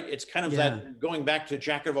 right? It's kind of that going back to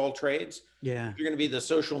jack of all trades. Yeah. If you're going to be the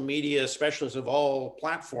social media specialist of all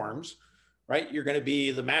platforms, right? You're going to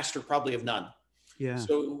be the master probably of none. Yeah.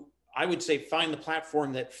 So I would say find the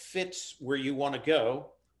platform that fits where you want to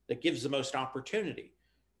go, that gives the most opportunity.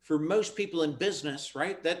 For most people in business,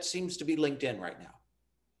 right, that seems to be LinkedIn right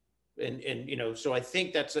now. And you know, so I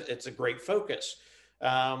think it's a great focus.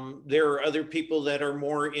 There are other people that are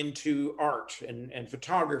more into art and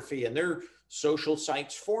photography, and they're social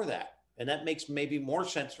sites for that. And that makes maybe more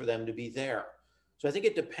sense for them to be there. So I think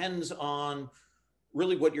it depends on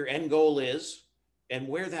really what your end goal is and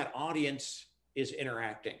where that audience is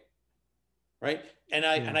interacting. Right. And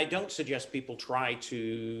I don't suggest people try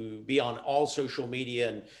to be on all social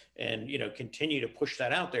media and you know, continue to push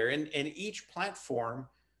that out there. And each platform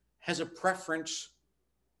has a preference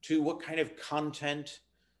to what kind of content,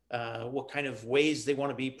 what kind of ways they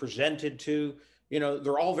want to be presented to. You know,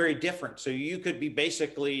 they're all very different. So you could be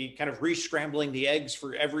basically kind of re-scrambling the eggs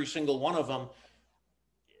for every single one of them.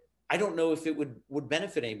 I don't know if it would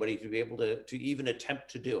benefit anybody to be able to even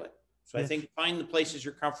attempt to do it. So I think find the places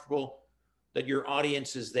you're comfortable, that your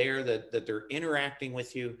audience is there, that they're interacting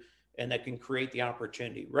with you, and that can create the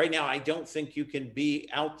opportunity. Right now, I don't think you can be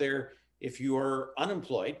out there if you are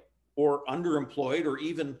unemployed or underemployed or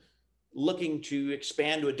even looking to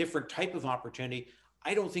expand to a different type of opportunity.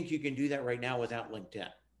 I don't think you can do that right now without LinkedIn.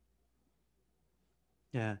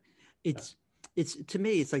 Yeah. It's to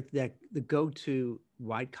me, it's like the go-to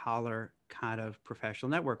white collar kind of professional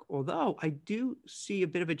network. Although I do see a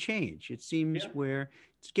bit of a change. It seems where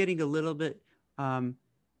it's getting a little bit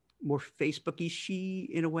more Facebook-y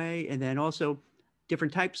in a way. And then also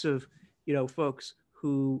different types of, you know, folks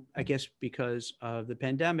who I guess because of the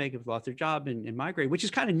pandemic have lost their job and migrate, which is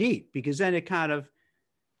kind of neat because then it kind of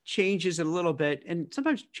changes it a little bit. And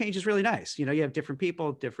sometimes change is really nice. You know, you have different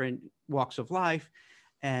people, different walks of life,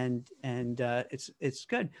 and it's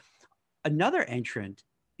good. Another entrant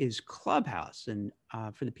is Clubhouse. And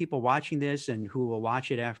for the people watching this and who will watch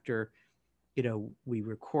it after, you know, we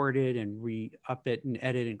record it and re-up it and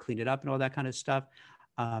edit and clean it up and all that kind of stuff.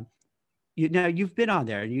 Now you've been on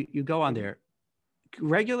there and you go on there.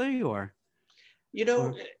 regularly or?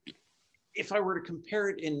 If I were to compare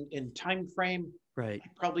it in time frame, right,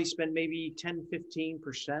 I'd probably spend maybe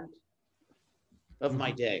 10-15% of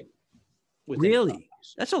my day within really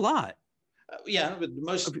Clubhouse. That's a lot. Yeah, but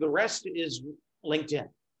the rest is LinkedIn.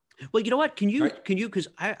 Well, you know what, can you because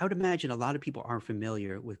I would imagine a lot of people aren't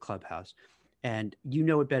familiar with Clubhouse, and you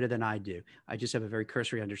know it better than I do. I just have a very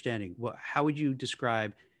cursory understanding. How would you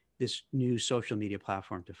describe this new social media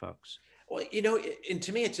platform to folks? Well, and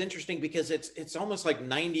to me, it's interesting because it's almost like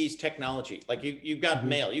 90s technology. Like you've got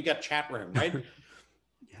mail, you've got chat room, right?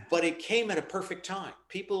 Yeah. But it came at a perfect time.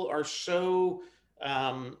 People are so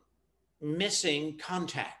missing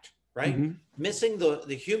contact, right? Missing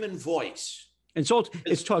the human voice. And so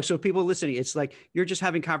it's talk. So people listening, it's like you're just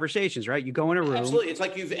having conversations, right? You go in a room. Absolutely. It's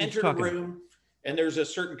like you've entered a room and there's a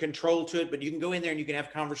certain control to it, but you can go in there and you can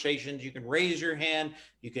have conversations. You can raise your hand.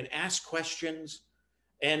 You can ask questions.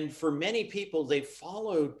 And for many people, they've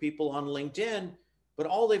followed people on LinkedIn, but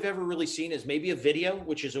all they've ever really seen is maybe a video,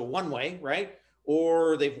 which is a one-way, right?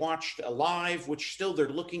 Or they've watched a live, which still they're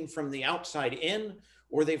looking from the outside in,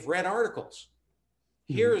 or they've read articles.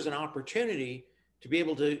 Here is an opportunity to be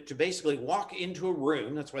able to basically walk into a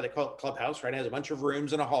room. That's why they call it Clubhouse, right? It has a bunch of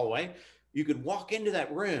rooms and a hallway. You could walk into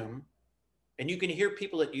that room and you can hear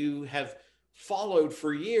people that you have followed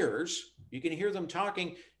for years. You can hear them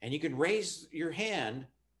talking and you can raise your hand,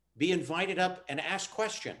 be invited up and ask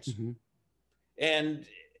questions. And,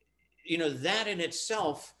 that in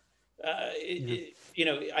itself,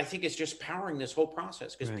 I think it's just powering this whole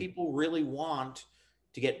process because people really want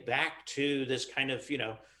to get back to this kind of,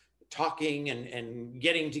 talking and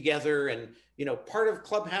getting together. And, part of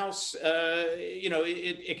Clubhouse,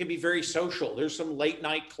 it can be very social. There's some late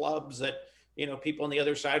night clubs that, people on the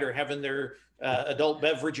other side are having their adult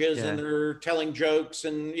beverages and they're telling jokes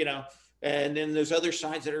and, and then there's other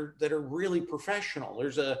sides that are really professional.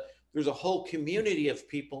 There's a whole community of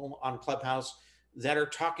people on Clubhouse that are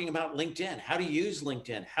talking about LinkedIn, how to use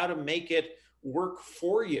LinkedIn, how to make it work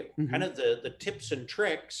for you, kind of the tips and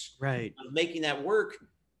tricks of making that work.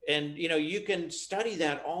 And, you can study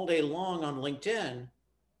that all day long on LinkedIn,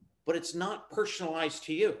 but it's not personalized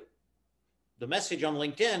to you. The message on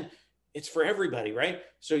LinkedIn, it's for everybody, right?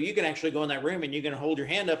 So you can actually go in that room and you can hold your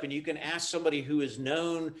hand up and you can ask somebody who is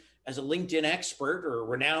known as a LinkedIn expert or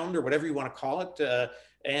renowned or whatever you want to call it.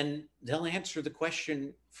 And they'll answer the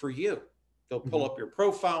question for you. They'll pull up your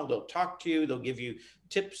profile, they'll talk to you, they'll give you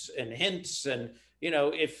tips and hints. And,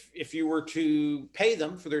 if you were to pay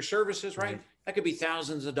them for their services, right? That could be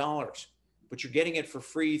thousands of dollars, but you're getting it for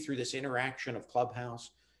free through this interaction of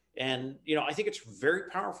Clubhouse. And, I think it's very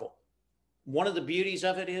powerful. One of the beauties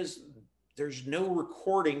of it is there's no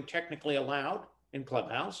recording technically allowed in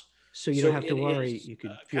Clubhouse. So you don't have to worry. You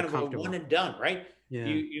can feel kind comfortable. of a one and done, right? Yeah.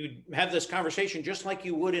 You have this conversation just like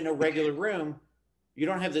you would in a regular room. You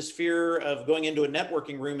don't have this fear of going into a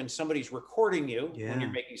networking room and somebody's recording you when you're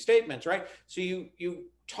making statements, right? So you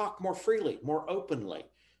talk more freely, more openly,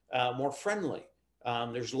 more friendly.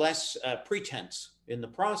 There's less pretense in the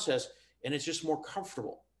process, and it's just more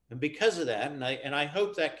comfortable. And because of that, and I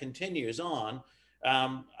hope that continues on,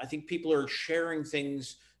 I think people are sharing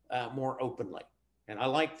things more openly. And I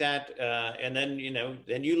like that. And then,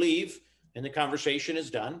 then you leave and the conversation is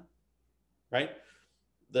done, right?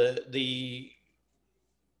 The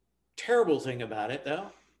terrible thing about it, though,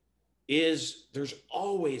 is there's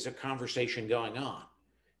always a conversation going on.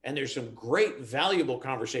 And there's some great, valuable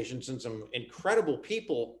conversations and some incredible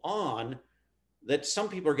people on that some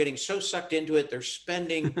people are getting so sucked into it, they're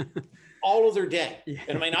spending all of their day.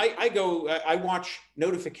 And I mean, I watch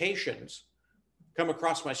notifications come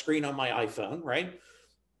across my screen on my iPhone, right?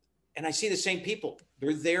 And I see the same people.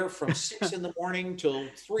 They're there from 6 in the morning till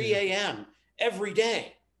 3 a.m. every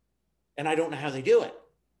day. And I don't know how they do it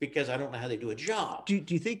because I don't know how they do a job. Do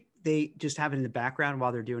you think they just have it in the background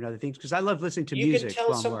while they're doing other things? Because I love listening to music. You can tell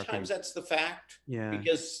while sometimes that's the fact. Yeah.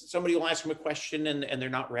 Because somebody will ask them a question and they're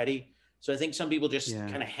not ready. So I think some people just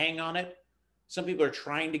kind of hang on it. Some people are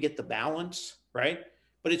trying to get the balance, right?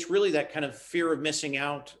 But it's really that kind of fear of missing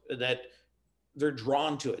out that they're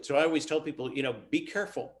drawn to it. So I always tell people, be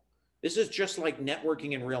careful. This is just like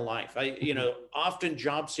networking in real life. Often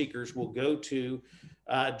job seekers will go to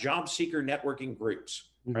job seeker networking groups,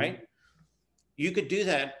 right? You could do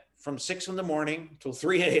that from 6 in the morning till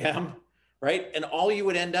 3 a.m., right? And all you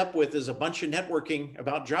would end up with is a bunch of networking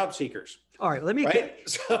about job seekers. All right, let me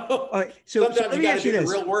so sometimes you got to do the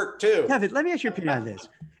real work too. Kevin, let me ask your opinion on this.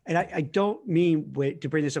 And I don't mean to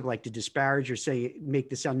bring this up like to disparage or make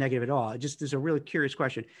this sound negative at all. Just there's a really curious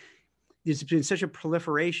question. There's been such a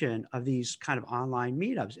proliferation of these kind of online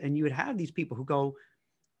meetups, and you would have these people who go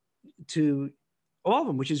to all of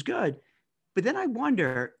them, which is good. But then I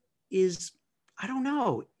wonder, I don't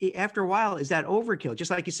know, after a while, is that overkill?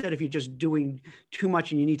 Just like you said, if you're just doing too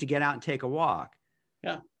much and you need to get out and take a walk.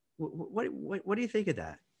 Yeah. What do you think of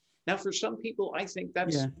that? Now, for some people, I think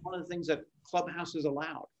that's one of the things that Clubhouse is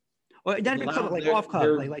allowed. Well, it doesn't club, like off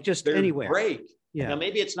club, like just anywhere. Break. Yeah. Now,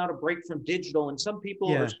 maybe it's not a break from digital, and some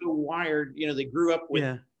people are so wired, they grew up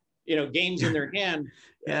with, games in their hand.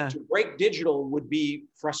 To break digital would be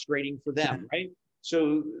frustrating for them, right?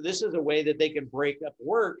 So this is a way that they can break up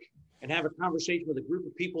work and have a conversation with a group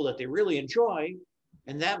of people that they really enjoy.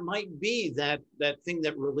 And that might be that thing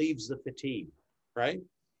that relieves the fatigue, right?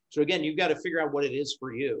 So again, you've got to figure out what it is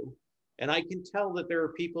for you. And I can tell that there are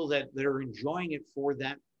people that are enjoying it for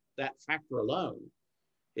that factor alone,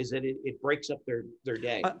 is that it breaks up their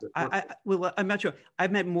day. Well, I'm not sure.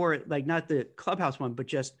 I've meant more like not the Clubhouse one, but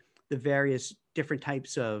just the various different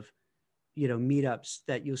types of, meetups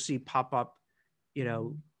that you'll see pop up,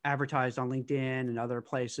 advertised on LinkedIn and other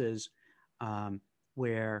places,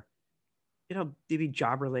 where, they be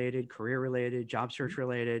job related, career related, job search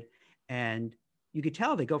related. And you could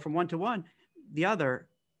tell they go from one to one, the other.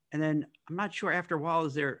 And then I'm not sure after a while,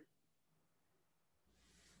 is there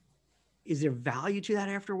value to that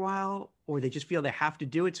after a while, or they just feel they have to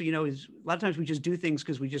do it? So, a lot of times we just do things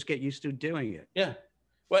because we just get used to doing it. Yeah.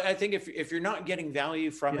 Well, I think if you're not getting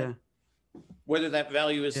value from it, whether that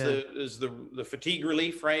value is the fatigue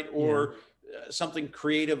relief, right? Or something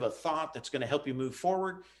creative, a thought that's going to help you move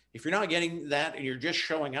forward. If you're not getting that and you're just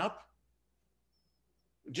showing up,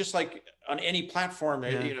 just like on any platform,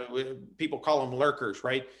 people call them lurkers,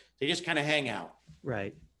 right? They just kind of hang out.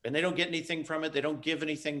 Right. And they don't get anything from it. They don't give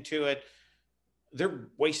anything to it. They're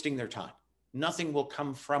wasting their time. Nothing will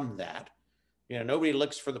come from that. Nobody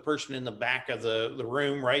looks for the person in the back of the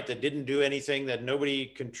room, right? That didn't do anything, that nobody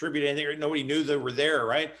contributed anything, or nobody knew they were there,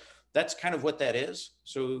 right? That's kind of what that is.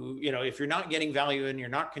 So, if you're not getting value and you're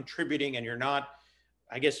not contributing and you're not,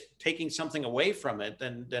 I guess, taking something away from it,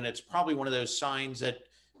 then it's probably one of those signs that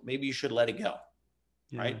maybe you should let it go,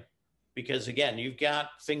 right? Because again, you've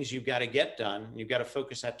got things you've got to get done. You've got to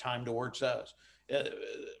focus that time towards those.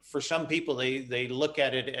 For some people, they look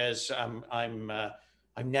at it as I'm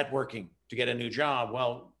networking to get a new job.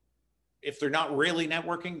 Well, if they're not really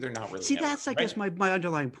networking, they're not really. See, that's I guess my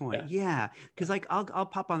underlying point. Yeah, because like I'll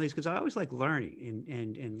pop on these because I always like learning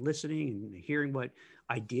and listening and hearing what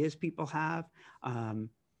ideas people have.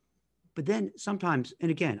 But then sometimes,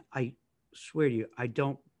 and again, I swear to you,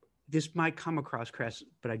 this might come across crass,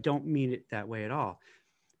 but I don't mean it that way at all.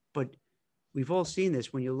 But we've all seen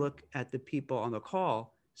this when you look at the people on the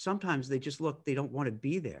call. Sometimes they don't want to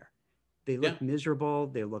be there. They look miserable.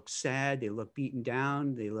 They look sad. They look beaten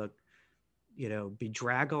down. They look,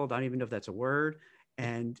 bedraggled. I don't even know if that's a word.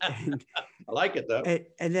 And I like it though.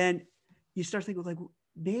 And then you start thinking like,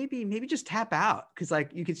 maybe just tap out. Cause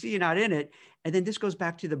like, you can see you're not in it. And then this goes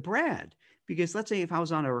back to the brand, because let's say if I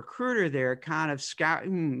was on a recruiter there, kind of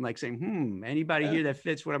like saying, anybody here that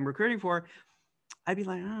fits what I'm recruiting for, I'd be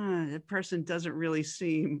like, that person doesn't really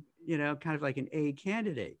seem, kind of like an A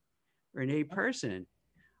candidate or an A person.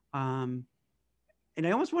 And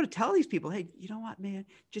I almost want to tell these people, hey, you know what, man,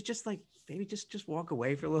 just like maybe just walk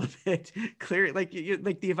away for a little bit, clear it, like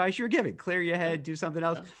the advice you were giving, clear your head, do something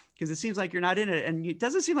else, because it seems like you're not in it, and it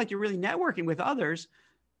doesn't seem like you're really networking with others.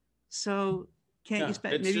 So can't you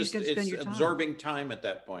spend? Maybe you can spend your time absorbing time at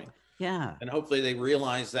that point. Yeah, and hopefully they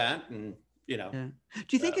realize that, and do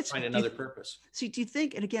you think it's find another purpose? See, do you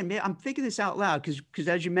think? And again, I'm thinking this out loud because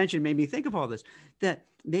as you mentioned, made me think of all this. That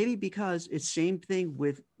maybe because it's same thing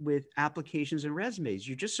with applications and resumes.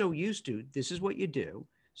 You're just so used to this is what you do,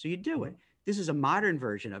 so you do it. This is a modern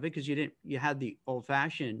version of it because you had the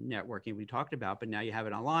old-fashioned networking we talked about, but now you have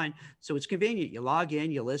it online, so it's convenient. You log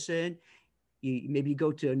in, you listen. You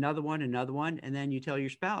go to another one, and then you tell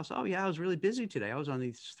your spouse, "Oh yeah, I was really busy today. I was on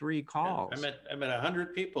these 3 calls. Yeah, I met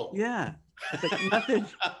 100 people. Yeah, but nothing,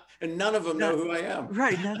 and none of them know who I am.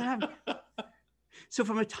 Right? So,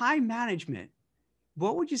 from a time management,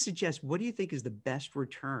 what would you suggest? What do you think is the best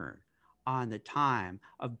return on the time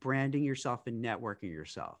of branding yourself and networking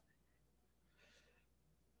yourself?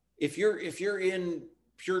 If you're in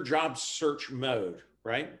pure job search mode,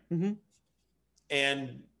 right? Mm-hmm.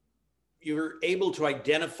 And you're able to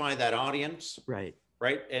identify that audience, right,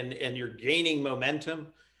 and you're gaining momentum.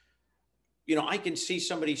 I can see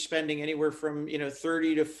somebody spending anywhere from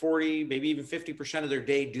 30 to 40, maybe even 50% of their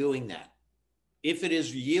day doing that, if it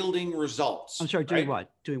is yielding results. I'm sorry, doing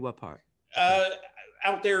what? Doing what part?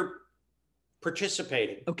 Out there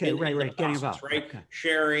participating. Okay, right, getting involved, right, okay.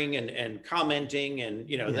 Sharing and commenting and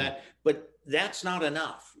that, but that's not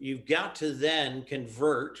enough. You've got to then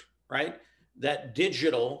convert, right? that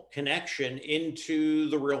digital connection into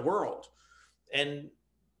the real world. And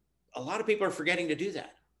a lot of people are forgetting to do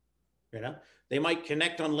that. They might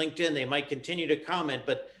connect on LinkedIn, they might continue to comment,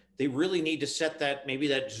 but they really need to set that, maybe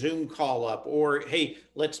that Zoom call up, or, hey,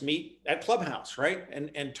 let's meet at Clubhouse, right?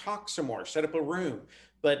 And talk some more, set up a room,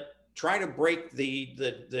 but try to break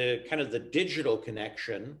the kind of the digital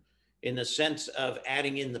connection in the sense of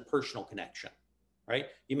adding in the personal connection, right?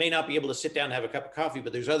 You may not be able to sit down and have a cup of coffee,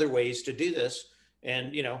 but there's other ways to do this.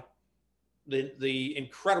 And, the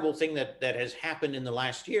incredible thing that has happened in the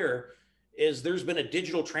last year is there's been a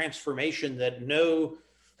digital transformation that no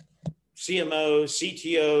CMO,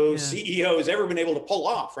 CTO, CEO has ever been able to pull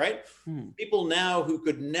off, right? People now who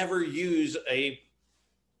could never use a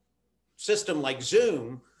system like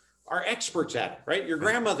Zoom are experts at it, right? Your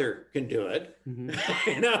grandmother can do it,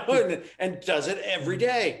 and does it every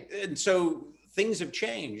day. And so things have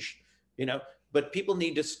changed, but people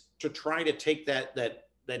need to try to take that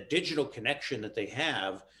digital connection that they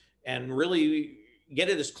have and really get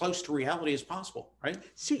it as close to reality as possible, right?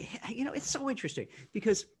 See, it's so interesting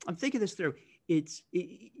because I'm thinking this through.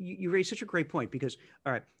 You raise such a great point because,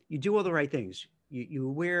 all right, you do all the right things. You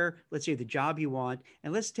wear, let's say, the job you want,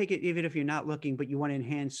 and let's take it, even if you're not looking, but you want to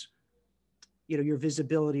enhance, your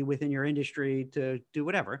visibility within your industry to do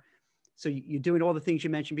whatever. So you're doing all the things you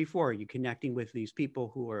mentioned before. You're connecting with these people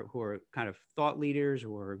who are kind of thought leaders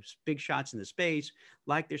or big shots in the space,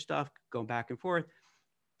 like their stuff, going back and forth.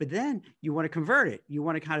 But then you want to convert it. You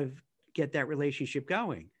want to kind of get that relationship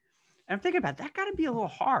going. And I'm thinking about that got to be a little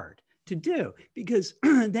hard to do because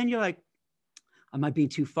then you're like, am I being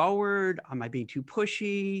too forward? Am I being too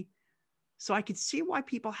pushy? So I could see why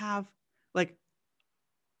people have like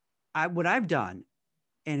what I've done.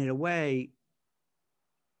 And in a way,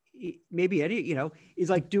 maybe Eddie, is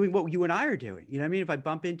like doing what you and I are doing. You know what I mean? If I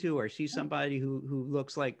bump into or see somebody who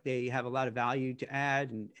looks like they have a lot of value to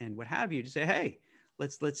add and what have you, to say, hey,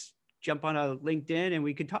 let's jump on a LinkedIn and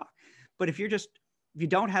we can talk. But if you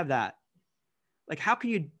don't have that, like, how can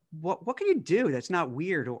you, what can you do that's not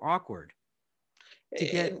weird or awkward?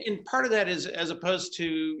 And part of that is, as opposed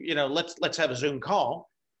to, let's have a Zoom call,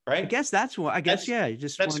 right? I guess that's what,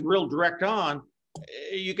 that's real direct on.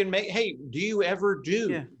 You can make, hey, do you ever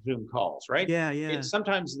do Zoom calls, right? Yeah. It's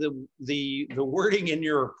sometimes the wording in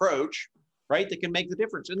your approach, right, that can make the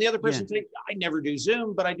difference. And the other person say, I never do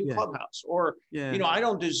Zoom, but I do Clubhouse, or I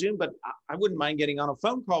don't do Zoom, but I wouldn't mind getting on a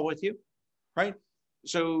phone call with you, right?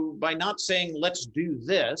 So by not saying let's do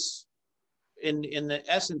this, in the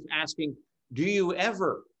essence asking, do you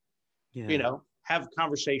ever, have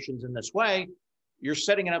conversations in this way? You're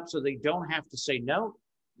setting it up so they don't have to say no.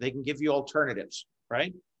 They can give you alternatives,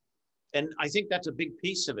 right? And I think that's a big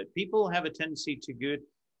piece of it. People have a tendency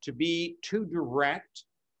to be too direct,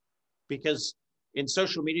 because in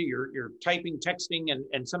social media, you're typing, texting,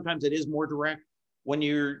 and sometimes it is more direct. When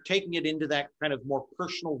you're taking it into that kind of more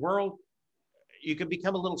personal world, you can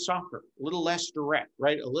become a little softer, a little less direct,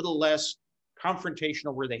 right? A little less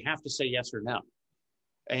confrontational, where they have to say yes or no.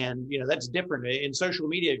 And, that's different. In social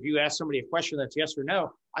media, if you ask somebody a question that's yes or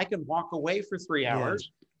no, I can walk away for 3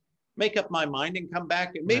 hours, make up my mind, and come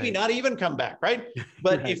back, and maybe not even come back, right?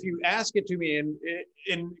 But if you ask it to me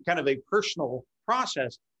in kind of a personal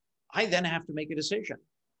process, I then have to make a decision.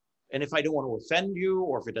 And if I don't want to offend you,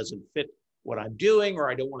 or if it doesn't fit what I'm doing, or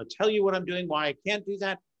I don't want to tell you what I'm doing, why I can't do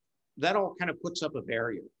that, that all kind of puts up a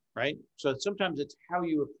barrier, right? So sometimes it's how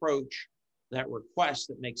you approach that request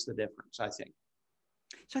that makes the difference, I think.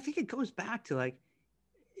 So I think it goes back to, like,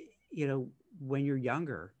 when you're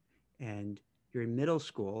younger and you're in middle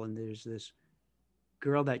school and there's this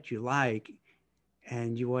girl that you like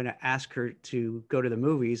and you want to ask her to go to the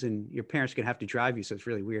movies, and your parents can have to drive you. So it's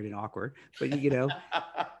really weird and awkward, but you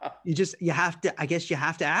have to, I guess you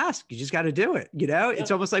have to ask, you just got to do it.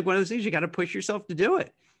 It's almost like one of those things, you got to push yourself to do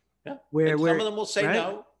it. Yeah. Where some of them will say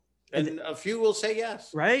no, and a few will say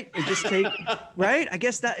yes. Right. It just take, right. I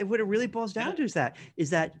guess that what it really boils down to is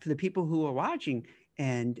that for the people who are watching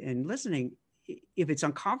and listening, if it's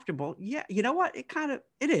uncomfortable, you know what?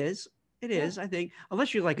 It is. I think,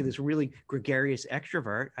 unless you're like this really gregarious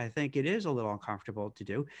extrovert, I think it is a little uncomfortable to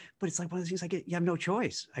do, but it's like one of those things, like, you have no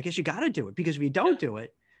choice. I guess you got to do it, because if you don't do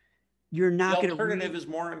it, you're not going to. The alternative is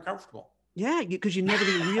more uncomfortable. Yeah, because you never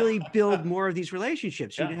really build more of these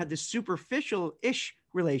relationships. You didn't have this superficial-ish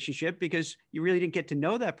relationship because you really didn't get to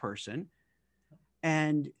know that person,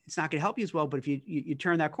 and it's not going to help you as well. But if you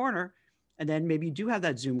turn that corner, and then maybe you do have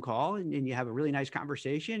that Zoom call, and you have a really nice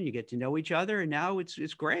conversation, you get to know each other, and now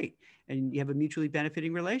it's great, and you have a mutually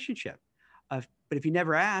benefiting relationship. But if you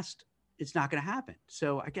never asked, it's not going to happen.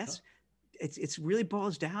 So I guess it's really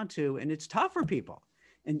boils down to, and it's tough for people,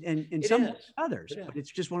 and some others, but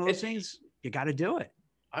it's just one of those things. You got to do it.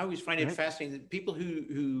 I always find it fascinating that people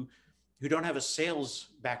who don't have a sales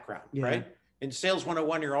background, right? In Sales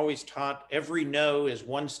 101, you're always taught every no is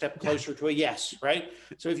one step closer to a yes, right?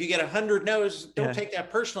 So if you get 100 no's, don't take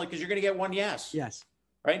that personally, because you're going to get one yes. Yes.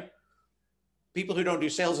 Right? People who don't do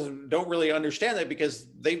sales don't really understand that, because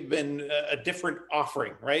they've been a different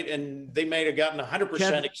offering, right? And they might have gotten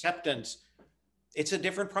 100% acceptance. It's a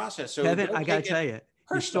different process. So Kevin, I got to tell you,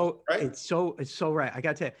 personal, it's so right. I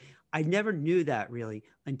got to tell you, I never knew that really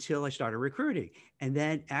until I started recruiting. And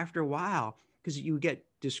then after a while, because you get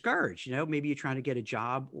discouraged, maybe you're trying to get a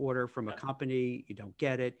job order from a company, you don't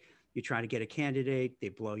get it. You're trying to get a candidate, they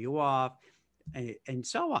blow you off, and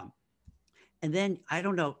so on. And then I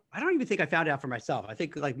don't know, I don't even think I found out for myself. I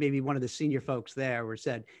think like maybe one of the senior folks there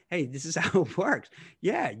said, hey, this is how it works.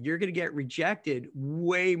 Yeah, you're going to get rejected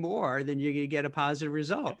way more than you're going to get a positive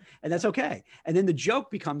result. And that's okay. And then the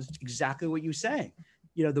joke becomes exactly what you say.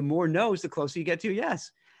 The more no's, the closer you get to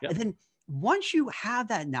yes. Yep. And then once you have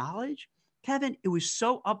that knowledge, Kevin, it was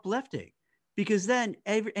so uplifting, because then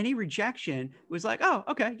any rejection was like, oh,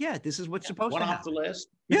 okay, yeah, this is what's supposed to happen. One off the list.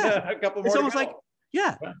 Yeah, a couple more. It's almost like,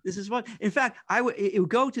 this is what. In fact, it would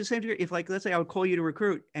go to the same degree if, like, let's say I would call you to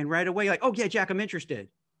recruit, and right away, like, oh yeah, Jack, I'm interested.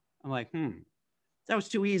 I'm like, that was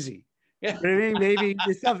too easy. Yeah, you know what I mean, maybe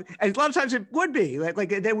this stuff, and a lot of times it would be like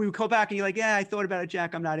then we would call back, and you're like, yeah, I thought about it,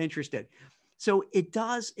 Jack, I'm not interested. So it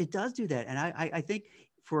does do that, and I think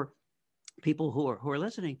for people who are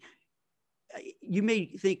listening, you may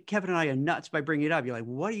think Kevin and I are nuts by bringing it up. You're like,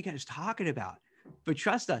 what are you guys talking about? But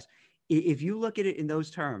trust us, if you look at it in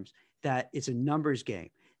those terms, that it's a numbers game,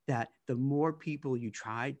 that the more people you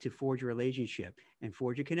try to forge a relationship and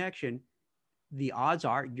forge a connection, the odds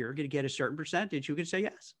are you're going to get a certain percentage who can say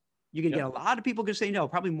yes. You can get a lot of people can say no,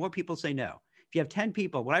 probably more people say no. If you have 10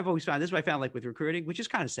 people, what I've always found, this is what I found like with recruiting, which is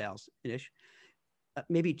kind of sales-ish,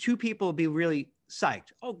 maybe 2 people will be really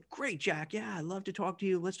psyched. Oh, great, Jack. Yeah, I'd love to talk to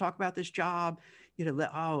you. Let's talk about this job. The job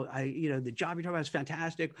you're talking about is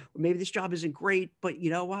fantastic. Or maybe this job isn't great, but you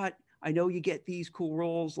know what? I know you get these cool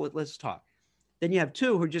roles. Let's talk. Then you have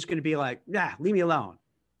 2 who are just going to be like, nah, leave me alone.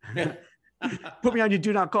 Put me on your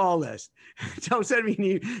do not call list. Don't send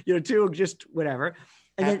me, 2, just whatever.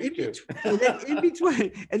 And then in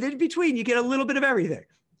between, you get a little bit of everything.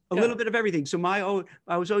 A little bit of everything. So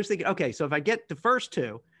I was always thinking, okay, so if I get the first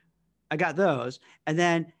 2, I got those. And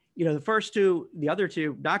then, the first 2, the other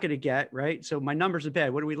 2, not going to get, right? So my numbers are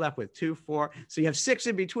bad. What are we left with? 2, 4. So you have 6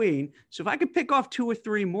 in between. So if I could pick off 2 or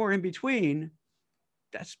 3 more in between,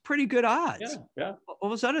 that's pretty good odds. Yeah. All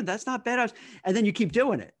of a sudden, that's not bad odds. And then you keep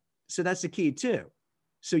doing it. So that's the key too.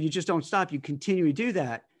 So you just don't stop. You continue to do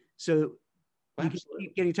that. So you can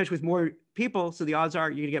keep getting in touch with more people. So the odds are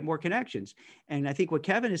you're going to get more connections. And I think what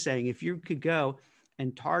Kevin is saying, if you could go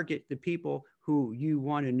and target the people who you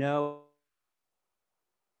want to know.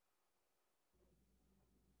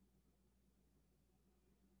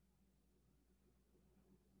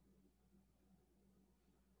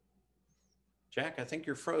 Jack, I think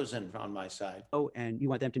you're frozen on my side. Oh, and you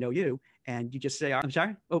want them to know you, and you just say, I'm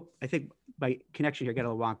sorry. Oh, I think my connection here got a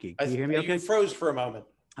little wonky. Can you hear me okay? You froze for a moment.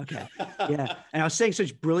 Okay. Yeah. And I was saying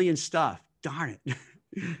such brilliant stuff. Darn it.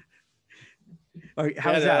 All right,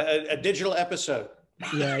 how's that? A digital episode.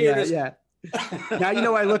 Yeah.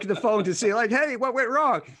 Now, I look at the phone to see like, hey, what went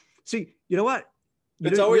wrong? See, you know what?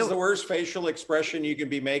 It's always the worst facial expression you can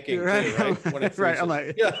be making, right? Too, right? When it right. I'm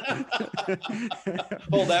like,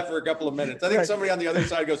 hold that for a couple of minutes. I think somebody on the other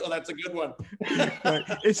side goes, "Oh, that's a good one." Right.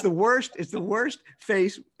 It's the worst. It's the worst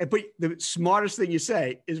face. But the smartest thing you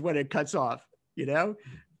say is when it cuts off. Oh,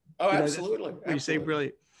 absolutely. You say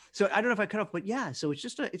brilliant. So I don't know if I cut off, but yeah. So it's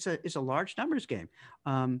just it's a large numbers game.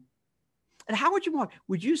 And how would you want?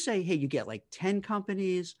 Would you say, hey, you get like 10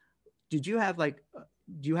 companies? Did you have like?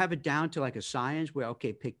 Do you have it down to like a science where,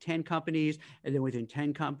 okay, pick 10 companies, and then within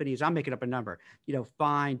 10 companies, I'm making up a number,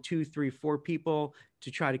 find 2, 3, 4 people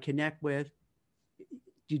to try to connect with?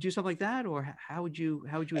 Do you do something like that? Or how would you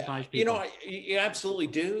advise people? You absolutely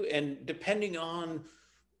do. And depending on,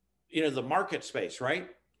 the market space, right,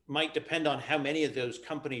 might depend on how many of those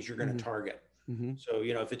companies you're going to target. Mm-hmm. So,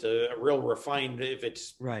 if it's a real refined, if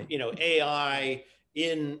it's, right. AI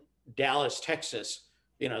in Dallas, Texas,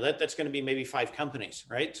 that's going to be maybe 5 companies,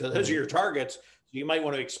 right? So those are your targets. You might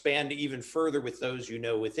want to expand even further with those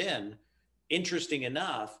within. Interesting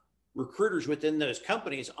enough, recruiters within those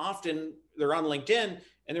companies, often they're on LinkedIn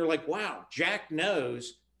and they're like, wow, Jack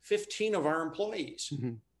knows 15 of our employees.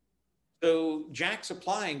 Mm-hmm. So Jack's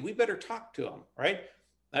applying, we better talk to him, right?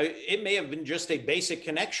 Now, it may have been just a basic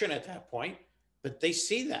connection at that point, but they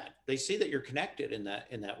see that. They see that you're connected in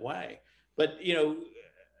that way. But,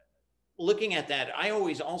 looking at that, I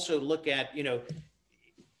always also look at,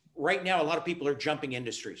 right now, a lot of people are jumping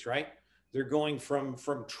industries, right? They're going from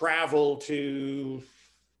travel to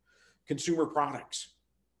consumer products.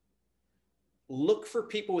 Look for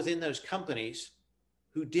people within those companies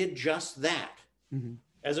who did just that,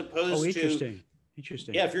 as opposed interesting.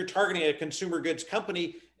 Yeah, if you're targeting a consumer goods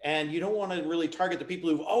company and you don't want to really target the people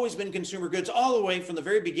who've always been consumer goods all the way from the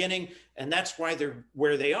very beginning, and that's why they're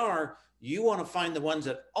where they are, you want to find the ones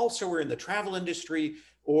that also were in the travel industry,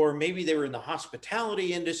 or maybe they were in the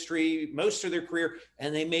hospitality industry most of their career,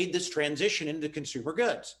 and they made this transition into consumer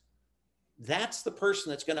goods. That's the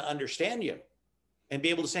person that's going to understand you and be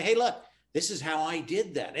able to say, hey, look, this is how I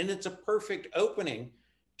did that. And it's a perfect opening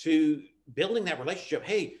to building that relationship.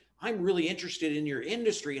 Hey, I'm really interested in your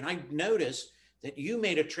industry, and I noticed that you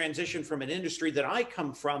made a transition from an industry that I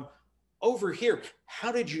come from over here.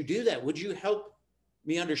 How did you do that? Would you help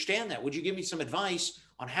me understand that? Would you give me some advice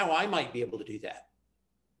on how I might be able to do that?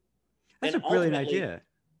 That's a brilliant idea.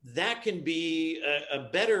 That can be a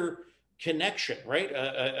better connection, right?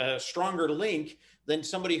 A stronger link than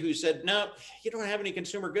somebody who said, no, you don't have any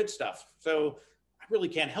consumer goods stuff, so I really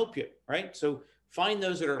can't help you, right? So find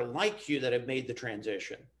those that are like you that have made the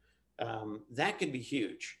transition. That can be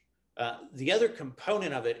huge. The other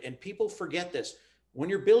component of it, and people forget this, when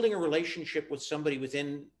you're building a relationship with somebody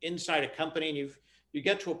inside a company, and you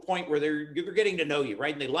get to a point where they're getting to know you,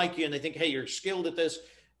 right? And they like you and they think, hey, you're skilled at this.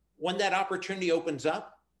 When that opportunity opens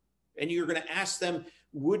up and you're going to ask them,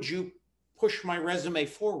 would you push my resume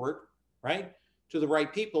forward, right, to the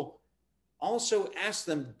right people? Also ask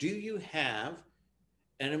them, do you have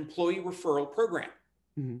an employee referral program?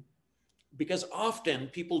 Because often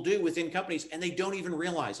people do within companies and they don't even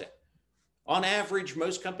realize it. On average,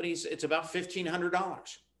 most companies, it's about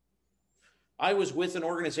 $1,500. I was with an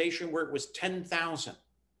organization where it was $10,000,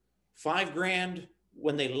 $5,000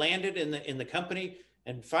 when they landed in the company,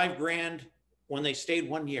 and $5,000 when they stayed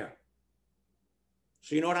 1 year.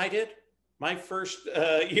 So you know what I did? My first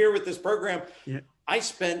year with this program, I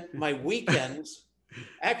spent my weekends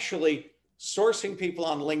actually sourcing people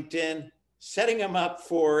on LinkedIn, setting them up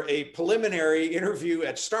for a preliminary interview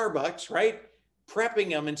at Starbucks, right? Prepping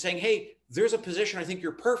them and saying, hey, there's a position I think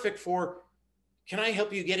you're perfect for. Can I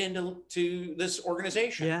help you get into this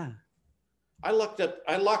organization? Yeah. I locked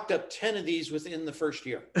up 10 of these within the first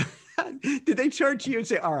year. Did they turn to you and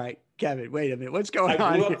say, all right, Kevin, wait a minute, what's going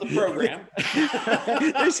on? I blew up the program.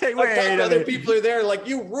 They say, wait a minute. Other people are there like,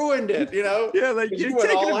 you ruined it, Yeah, like you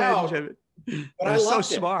went all out. Of it. But that was so it.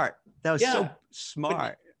 smart. That was so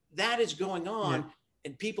smart. But that is going on,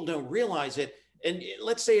 and people don't realize it. And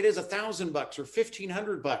let's say it is $1,000 or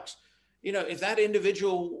 $1,500. If that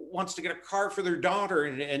individual wants to get a car for their daughter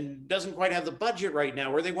and doesn't quite have the budget right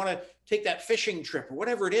now, or they want to take that fishing trip or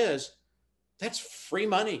whatever it is, that's free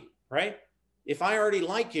money, right? If I already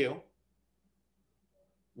like you,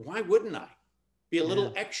 why wouldn't I be a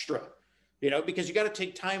little extra? Because you got to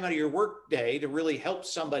take time out of your work day to really help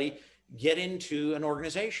somebody get into an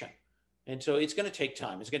organization. And so it's going to take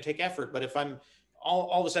time. It's going to take effort. But if I'm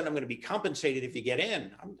all of a sudden I'm going to be compensated if you get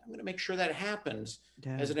in, I'm going to make sure that happens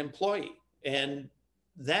as an employee. And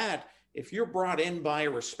that, if you're brought in by a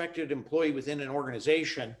respected employee within an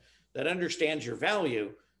organization that understands your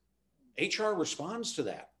value, HR responds to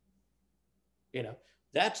that.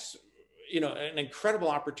 That's, an incredible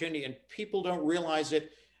opportunity, and people don't realize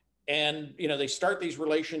it. And, they start these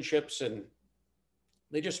relationships and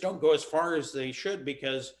they just don't go as far as they should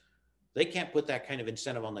because they can't put that kind of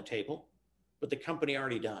incentive on the table, but the company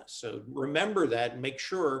already does. So remember that and make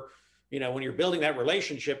sure, when you're building that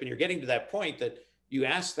relationship and you're getting to that point, that you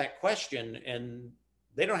ask that question, and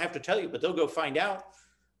they don't have to tell you, but they'll go find out.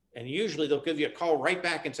 And usually they'll give you a call right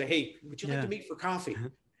back and say, hey, would you like to meet for coffee?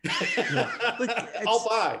 I'll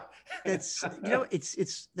buy. It's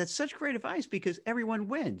that's such great advice because everyone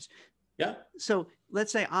wins. Yeah. So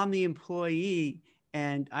let's say I'm the employee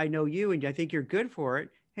and I know you and I think you're good for it.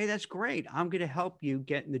 Hey, that's great. I'm going to help you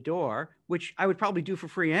get in the door, which I would probably do for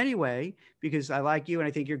free anyway, because I like you and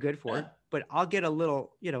I think you're good for it, but I'll get a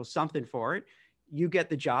little, something for it. You get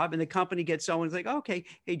the job and the company gets someone's like, okay,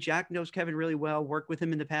 hey, Jack knows Kevin really well, worked with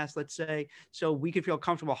him in the past, let's say, so we could feel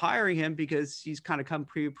comfortable hiring him because he's kind of come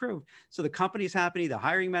pre-approved. So the company's happy, the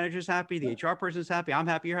hiring manager's happy, the HR person's happy, I'm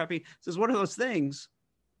happy, you're happy. So it's one of those things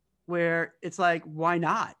where it's like, why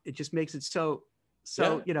not? It just makes it so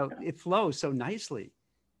it flows so nicely.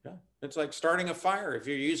 Yeah. It's like starting a fire. If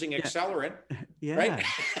you're using accelerant, yeah. Right?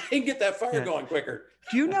 You can get that fire going quicker.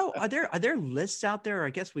 Do you know, are there lists out there? Or I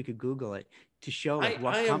guess we could Google it to show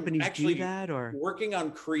what companies do that, or working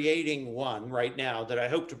on creating one right now that I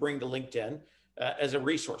hope to bring to LinkedIn as a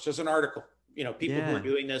resource, as an article. people who are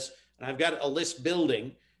doing this, and I've got a list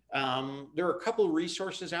building. There are a couple of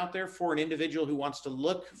resources out there for an individual who wants to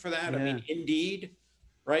look for that. I mean, Indeed,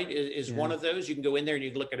 right, is one of those. You can go in there and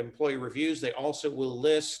you can look at employee reviews. They also will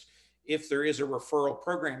list if there is a referral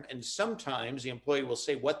program, and sometimes the employee will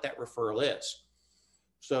say what that referral is.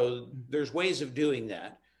 So there's ways of doing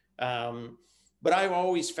that. But I've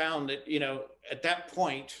always found that, at that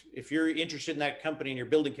point, if you're interested in that company and you're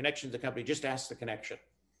building connections to the company, just ask the connection,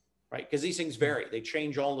 right? Because these things vary. They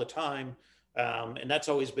change all the time. And that's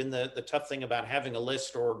always been the tough thing about having a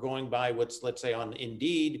list or going by what's, let's say, on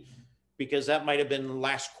Indeed, because that might have been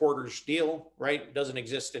last quarter's deal, right? It doesn't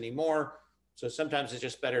exist anymore. So sometimes it's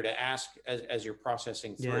just better to ask as you're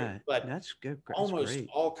processing through. Yeah, but that's good. That's almost great.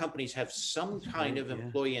 all companies have some kind of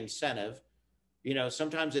employee incentive.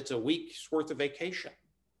 Sometimes it's a week's worth of vacation,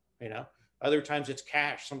 other times it's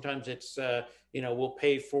cash. Sometimes it's, we'll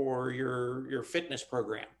pay for your fitness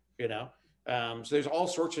program, so there's all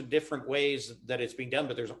sorts of different ways that it's being done,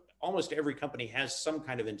 but there's almost every company has some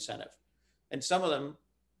kind of incentive. And some of them,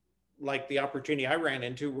 like the opportunity I ran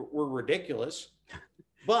into, were ridiculous.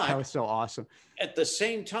 But that was so awesome. At the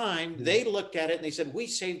same time, they looked at it and they said, we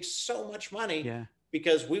saved so much money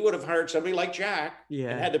because we would have hired somebody like Jack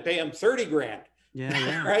and had to pay him 30 grand.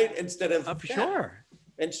 Right? Instead of for sure.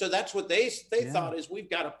 And so that's what they thought is,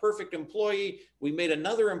 we've got a perfect employee. We made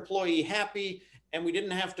another employee happy, and we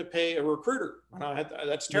didn't have to pay a recruiter.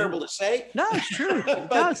 That's terrible to say. No, it's true.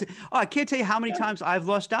 I can't tell you how many times I've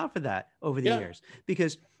lost out for that over the years,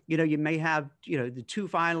 because you may have, the 2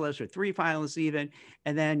 finalists or 3 finalists even,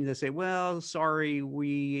 and then they say, well, sorry,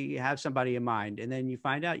 we have somebody in mind. And then you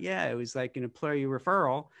find out, it was like an employee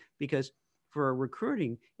referral, because for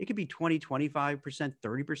recruiting, it could be 20, 25%,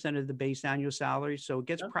 30% of the base annual salary. So it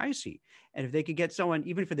gets pricey. And if they could get someone,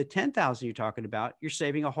 even for the 10,000 you're talking about, you're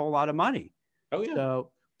saving a whole lot of money. Oh, yeah.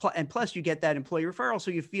 So, and plus you get that employee referral.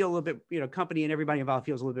 So you feel a little bit, company and everybody involved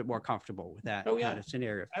feels a little bit more comfortable with that kind of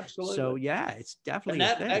scenario. Absolutely. So it's definitely.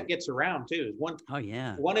 And that gets around too.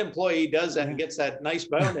 One employee does that and gets that nice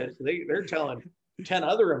bonus. They're telling 10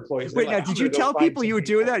 other employees. Wait, now, did you tell people you were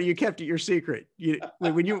doing that, or you kept it your secret?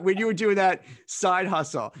 When you were doing that side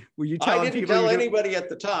hustle, were you telling people? I didn't tell anybody at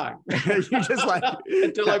the time. You just like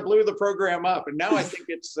until I blew the program up, and now I think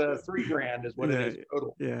it's $3 grand is what it is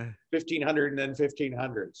total. Yeah, 1,500 and then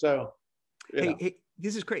 1,500. So, hey,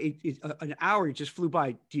 this is great. An hour just flew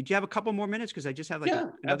by. Did you have a couple more minutes? Because I just have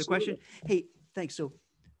another question. Hey, thanks. So,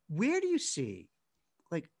 where do you see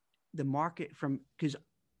the market from? Because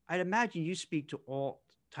I'd imagine you speak to all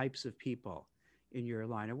types of people in your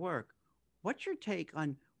line of work. What's your take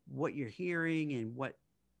on what you're hearing and what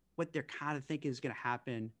they're kind of thinking is going to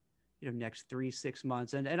happen, next 3-6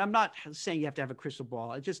 months? And I'm not saying you have to have a crystal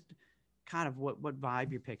ball. It's just kind of what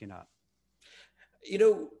vibe you're picking up.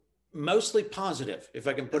 Mostly positive, if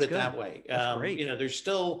I can put it that way. That's great.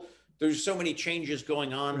 There's so many changes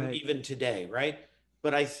going on even today, right?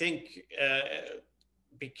 But I think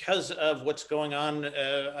because of what's going on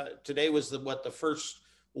today was the first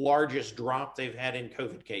largest drop they've had in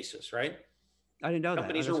COVID cases, right? I didn't know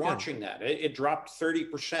Companies that. are watching that. It dropped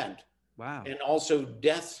 30%. Wow. And also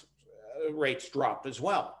death rates dropped as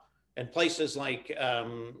well. And places like,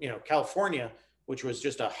 California, which was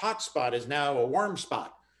just a hot spot, is now a warm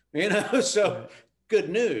spot, so good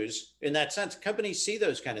news in that sense. Companies see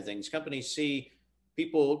those kind of things. Companies see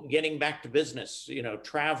people getting back to business,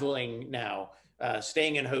 traveling now,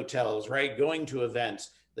 staying in hotels, right? Going to events.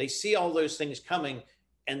 They see all those things coming,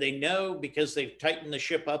 and they know, because they've tightened the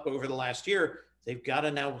ship up over the last year, they've got to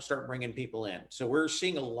now start bringing people in. So we're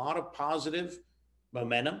seeing a lot of positive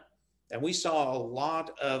momentum, and we saw a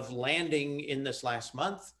lot of landing in this last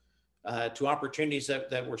month to opportunities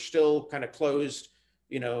that were still kind of closed,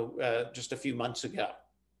 just a few months ago.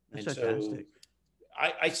 That's and fantastic.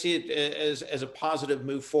 So I see it as a positive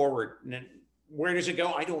move forward. And where does it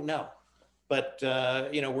go? I don't know. But,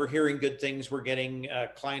 we're hearing good things. We're getting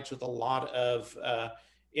clients with a lot of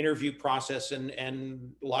interview process, and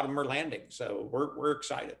a lot of them are landing. So we're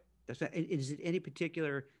excited. Is it any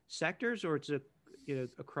particular sectors, or it's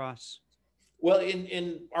across? Well,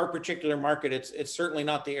 in our particular market, it's certainly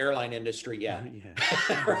not the airline industry yet.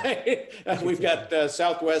 Right? We've got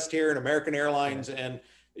Southwest here and American Airlines, and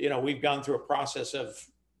we've gone through a process of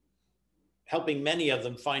helping many of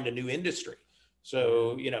them find a new industry.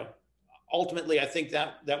 So ultimately, I think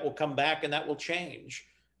that will come back and that will change.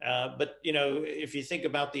 But if you think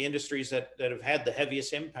about the industries that have had the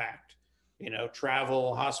heaviest impact,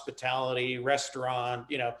 travel, hospitality, restaurant,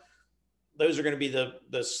 those are going to be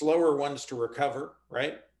the slower ones to recover,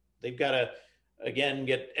 right? They've got to, again,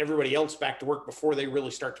 get everybody else back to work before they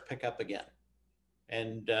really start to pick up again.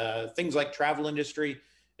 And things like travel industry,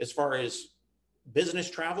 as far as business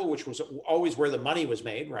travel, which was always where the money was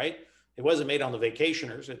made, right? It wasn't made on the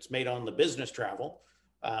vacationers, it's made on the business travel.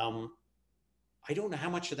 I don't know how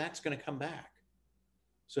much of that's going to come back.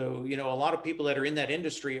 So, you know, a lot of people that are in that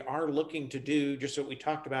industry are looking to do just what we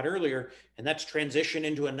talked about earlier, and that's transition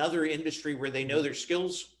into another industry where they know their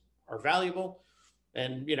skills are valuable.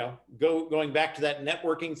 And, you know, going back to that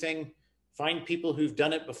networking thing, find people who've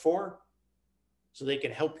done it before so they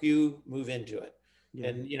can help you move into it. Yeah.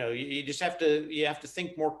 And, you know, you just have to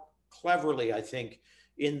think more cleverly, I think,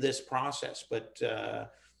 in this process. But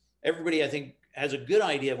everybody, I think, has a good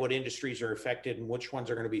idea of what industries are affected and which ones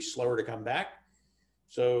are going to be slower to come back.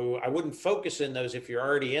 So I wouldn't focus in those if you're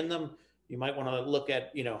already in them. You might want to look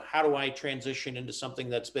at, you know, how do I transition into something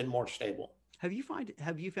that's been more stable? Have you found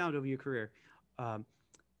over your career a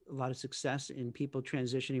lot of success in people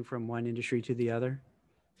transitioning from one industry to the other?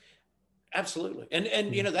 Absolutely.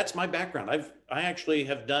 And you know, that's my background. I actually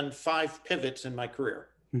have done 5 pivots in my career,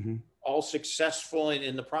 all successful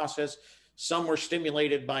in the process. Some were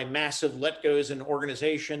stimulated by massive let-goes in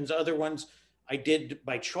organizations. Other ones I did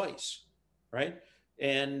by choice, right?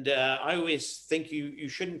 And I always think you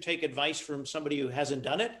shouldn't take advice from somebody who hasn't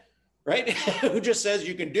done it, right? Who just says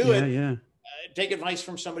you can do it. Yeah. Take advice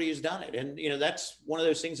from somebody who's done it. And, you know, that's one of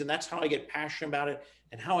those things. And that's how I get passionate about it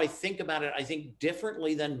and how I think about it. I think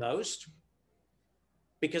differently than most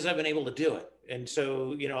because I've been able to do it. And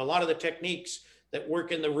so, you know, a lot of the techniques that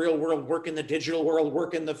work in the real world, work in the digital world,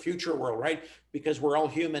 work in the future world, right? Because we're all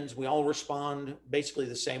humans. We all respond basically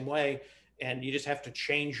the same way. And you just have to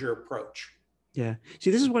change your approach. Yeah.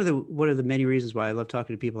 See, this is one of the many reasons why I love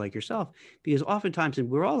talking to people like yourself, because oftentimes, and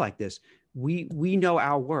we're all like this, we know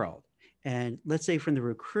our world. And let's say from the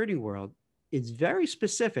recruiting world, it's very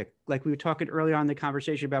specific. Like we were talking earlier on in the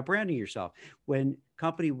conversation about branding yourself. When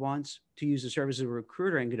company wants to use the service of a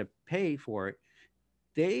recruiter and going to pay for it,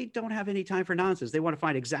 they don't have any time for nonsense. They want to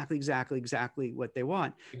find exactly what they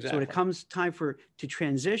want. Exactly. So when it comes time to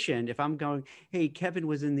transition, if I'm going, hey, Kevin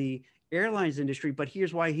was in the airlines industry, but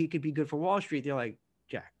here's why he could be good for Wall Street. They're like,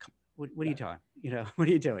 Jack, what are you talking? You know, what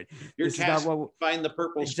are you doing? Your task is find the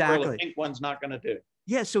purple squirrel. The pink one's not going to do.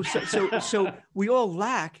 Yeah. So we all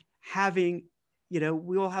lack having, you know,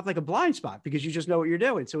 we all have like a blind spot because you just know what you're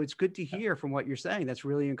doing. So it's good to hear from what you're saying. That's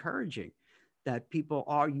really encouraging that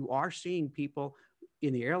you are seeing people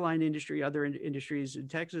in the airline industry, other industries in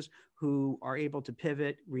Texas who are able to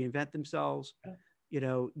pivot, reinvent themselves, you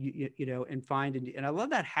know, and find, and I love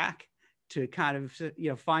that hack to kind of, you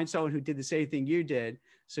know, find someone who did the same thing you did.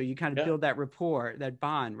 So you kind of build that rapport, that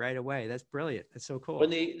bond right away. That's brilliant. That's so cool. When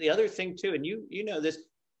the other thing too, and you know this,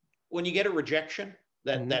 when you get a rejection,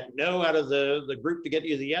 that no out of the group to get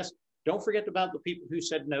you the yes, don't forget about the people who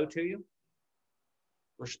said no to you.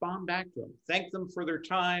 Respond back to them. Thank them for their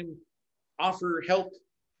time. Offer help,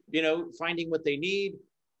 you know, finding what they need.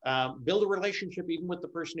 Build a relationship even with the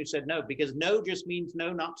person who said no, because no just means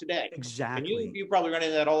no, not today. Exactly. And you probably run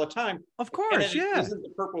into that all the time. Of course, yeah. It isn't the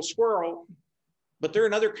purple squirrel, but they're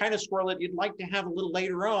another kind of squirrel that you'd like to have a little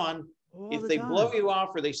later on. If they blow you off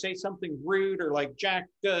or they say something rude or like, Jack,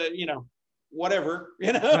 you know, whatever,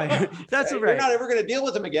 you know, right. That's right. You're not ever going to deal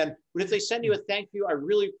with them again. But if they send you a thank you, I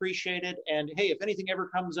really appreciate it. And hey, if anything ever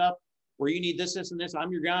comes up where you need this, and this,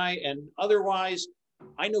 I'm your guy. And otherwise,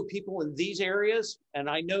 I know people in these areas and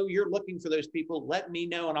I know you're looking for those people. Let me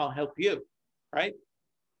know and I'll help you. Right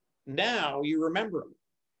now, you remember them.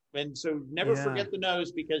 And so never forget the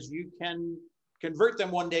no's, because you can convert them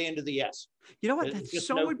one day into the yes. You know what? That's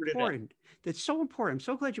so important. That's so important. I'm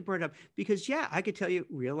so glad you brought it up, because I could tell you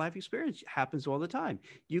real life experience happens all the time.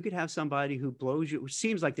 You could have somebody who blows you,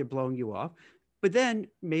 seems like they're blowing you off, but then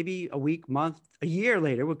maybe a week, month, a year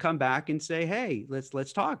later would come back and say, hey,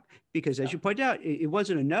 let's talk. Because as you pointed out, it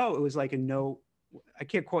wasn't a no, it was like a no. I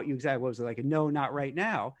can't quote you exactly. What was it, like a no, not right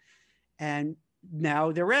now. And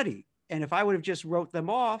now they're ready. And if I would have just wrote them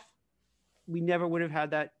off, we never would have had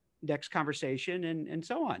that next conversation and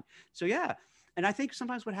so on. So yeah. And I think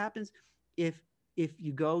sometimes what happens if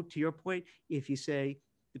you go to your point, if you say,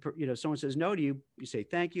 you know, someone says no to you, you say,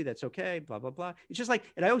 thank you, that's okay, blah, blah, blah. It's just like,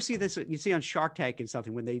 and I always see this, you see on Shark Tank and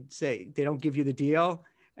something, when they say they don't give you the deal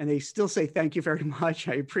and they still say, thank you very much,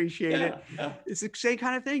 I appreciate it. Yeah. It's the same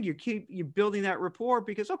kind of thing. You're building that rapport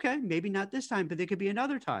because, okay, maybe not this time, but there could be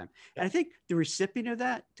another time. Yeah. And I think the recipient of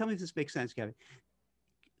that, tell me if this makes sense, Kevin,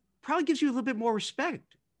 probably gives you a little bit more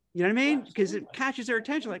respect. You know what I mean? Because it catches their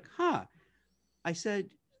attention, like, I said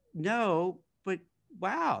no, but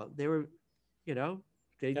wow, they were, you know,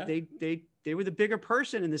 they were the bigger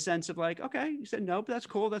person in the sense of like, okay, you said no, but that's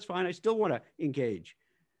cool, that's fine. I still want to engage.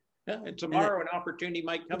 Yeah, and tomorrow an opportunity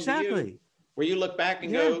might come to you. where you look back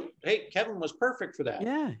and go, hey, Kevin was perfect for that.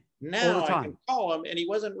 Yeah. Now I can call him and he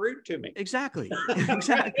wasn't rude to me. Exactly.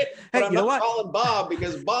 Exactly. But I'm not calling Bob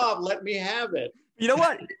because Bob let me have it. You know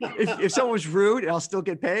what? If someone was rude, I'll still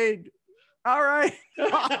get paid. All right.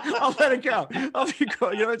 I'll let it go. I'll be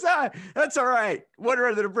cool. You know, that's all right. Water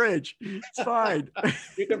under the bridge. It's fine.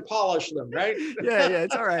 You can polish them, right? Yeah.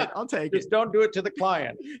 It's all right. I'll take it. Just don't do it to the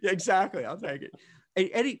client. Yeah, exactly. I'll take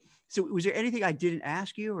it. So was there anything I didn't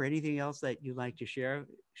ask you or anything else that you'd like to share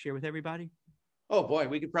with everybody? Oh boy,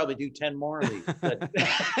 we could probably do 10 more of these. But,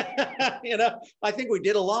 you know, I think we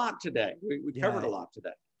did a lot today. We covered a lot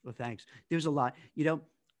today. Well, thanks. There's a lot. You know,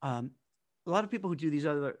 a lot of people who do these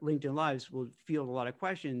other LinkedIn Lives will field a lot of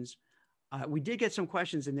questions. We did get some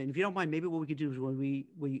questions, and then if you don't mind, maybe what we could do is when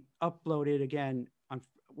we upload it again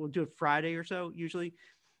we'll do it Friday or so usually.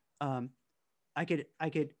 I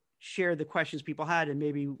could share the questions people had, and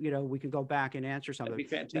maybe we can go back and answer some of them. That'd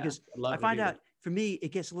be fantastic. Because I find out for me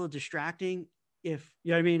it gets a little distracting. If you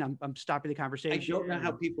know what I mean, I'm stopping the conversation. I don't know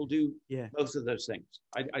how people do both of those things.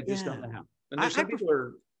 I just don't know how. And there's some people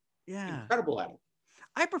are incredible at it.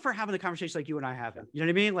 I prefer having the conversation like you and I have it. You know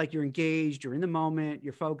what I mean? Like you're engaged, you're in the moment,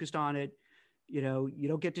 you're focused on it. You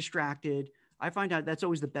don't get distracted. I find out that's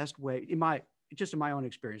always the best way in my own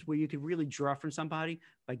experience, where you can really draw from somebody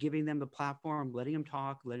by giving them the platform, letting them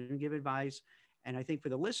talk, letting them give advice. And I think for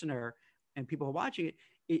the listener and people who are watching it,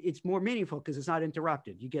 it's more meaningful because it's not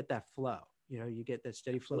interrupted. You get that flow. You get that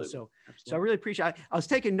steady flow. So I really appreciate it. I was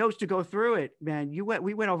taking notes to go through it, man.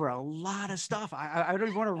 We went over a lot of stuff. I don't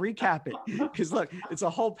even want to recap it because look, it's a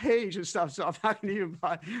whole page of stuff. So I'm not going to even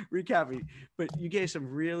recap it, but you gave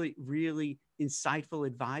some really, really insightful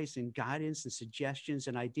advice and guidance and suggestions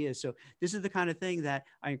and ideas. So this is the kind of thing that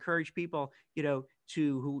I encourage people,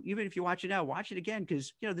 who, even if you watch it now, watch it again.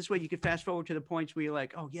 Cause this way you can fast forward to the points where you're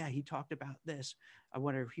like, oh yeah, he talked about this. I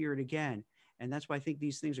want to hear it again. And that's why I think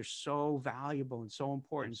these things are so valuable and so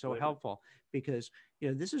important, so helpful, because,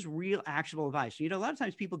 this is real actionable advice. A lot of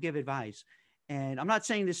times people give advice, and I'm not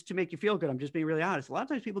saying this to make you feel good. I'm just being really honest. A lot of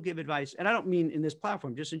times people give advice, and I don't mean in this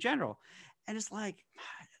platform, just in general. And it's like,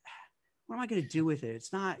 what am I going to do with it?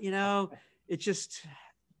 It's not, it's just,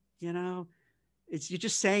 you're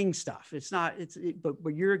just saying stuff. It's not, but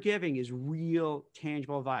what you're giving is real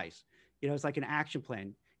tangible advice. It's like an action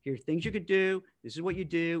plan. Here are things you could do. This is what you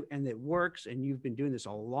do. And it works. And you've been doing this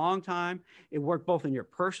a long time. It worked both in your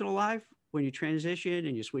personal life when you transition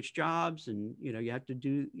and you switch jobs and, you have to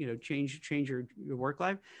do, change your work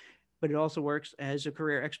life, but it also works as a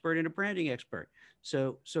career expert and a branding expert.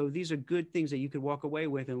 So these are good things that you could walk away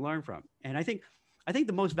with and learn from. And I think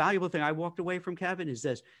the most valuable thing I walked away from, Kevin, is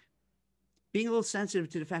this: being a little sensitive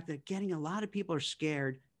to the fact that a lot of people are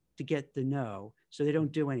scared to get the no, so they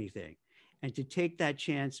don't do anything. And to take that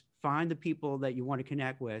chance, find the people that you want to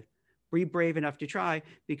connect with, be brave enough to try,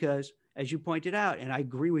 because as you pointed out, and I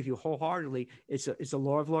agree with you wholeheartedly, it's a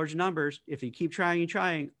law of large numbers. If you keep trying and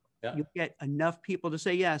trying, you get enough people to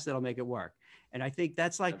say yes, that'll make it work. And I think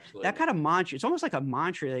that's like that kind of mantra. It's almost like a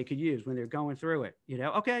mantra they could use when they're going through it.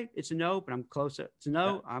 Okay, it's a no, but I'm closer. It's a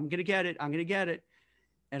no, I'm going to get it. I'm going to get it.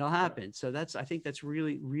 And it'll happen. So I think that's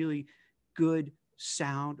really, really good,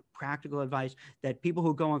 sound, practical advice that people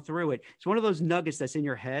who are going through it, it's one of those nuggets that's in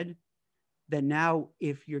your head that now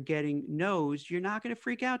if you're getting no's, you're not going to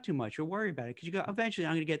freak out too much or worry about it, because you go, eventually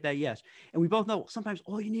I'm going to get that yes. And we both know sometimes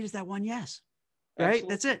all you need is that one yes, right? Absolutely.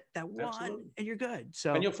 That's it, that one, and you're good.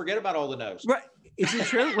 So, and you'll forget about all the no's. Right. Is it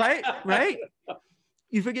true? Right.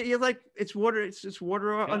 You forget, you're like, it's water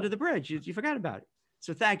under the bridge. You forgot about it.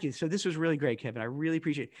 So thank you. So this was really great, Kevin. I really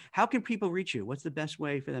appreciate it. How can people reach you? What's the best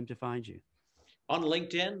way for them to find you? On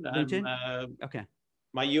LinkedIn. Okay.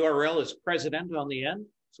 My URL is president on the end.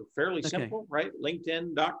 So fairly simple, right?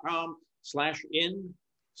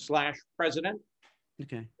 LinkedIn.com/in/president.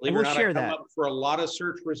 Okay. Believe it or not, I come up for a lot of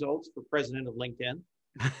search results for president of LinkedIn.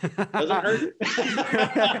 Doesn't hurt.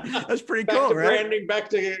 That's pretty back cool, to right? Branding, back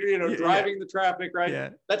to driving the traffic, right? Yeah.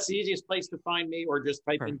 That's the easiest place to find me, or just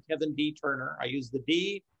type in Kevin D. Turner. I use the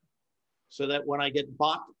D so that when I get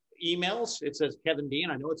bot emails, it says Kevin D,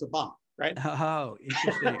 and I know it's a bot. Right? Oh,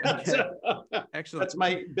 interesting. Okay. Excellent. That's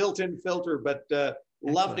my built-in filter, but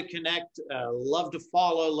love to connect, love to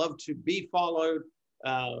follow, love to be followed,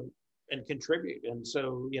 and contribute. And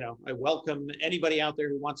so, I welcome anybody out there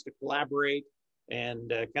who wants to collaborate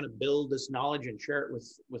and kind of build this knowledge and share it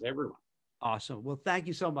with everyone. Awesome. Well, thank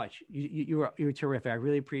you so much. You're terrific. I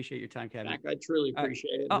really appreciate your time, Kevin. I truly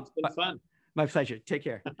appreciate it. It's been fun. My pleasure. Take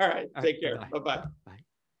care. All right. Take care. Bye-bye. Bye.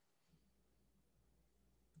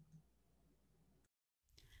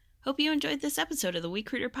 Hope you enjoyed this episode of the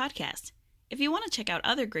WeCruiter podcast. If you want to check out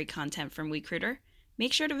other great content from WeCruiter,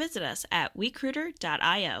 make sure to visit us at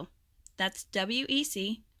wecruiter.io. That's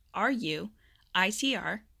WECRUITR.io.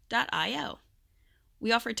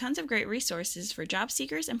 We offer tons of great resources for job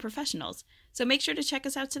seekers and professionals, so make sure to check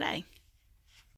us out today.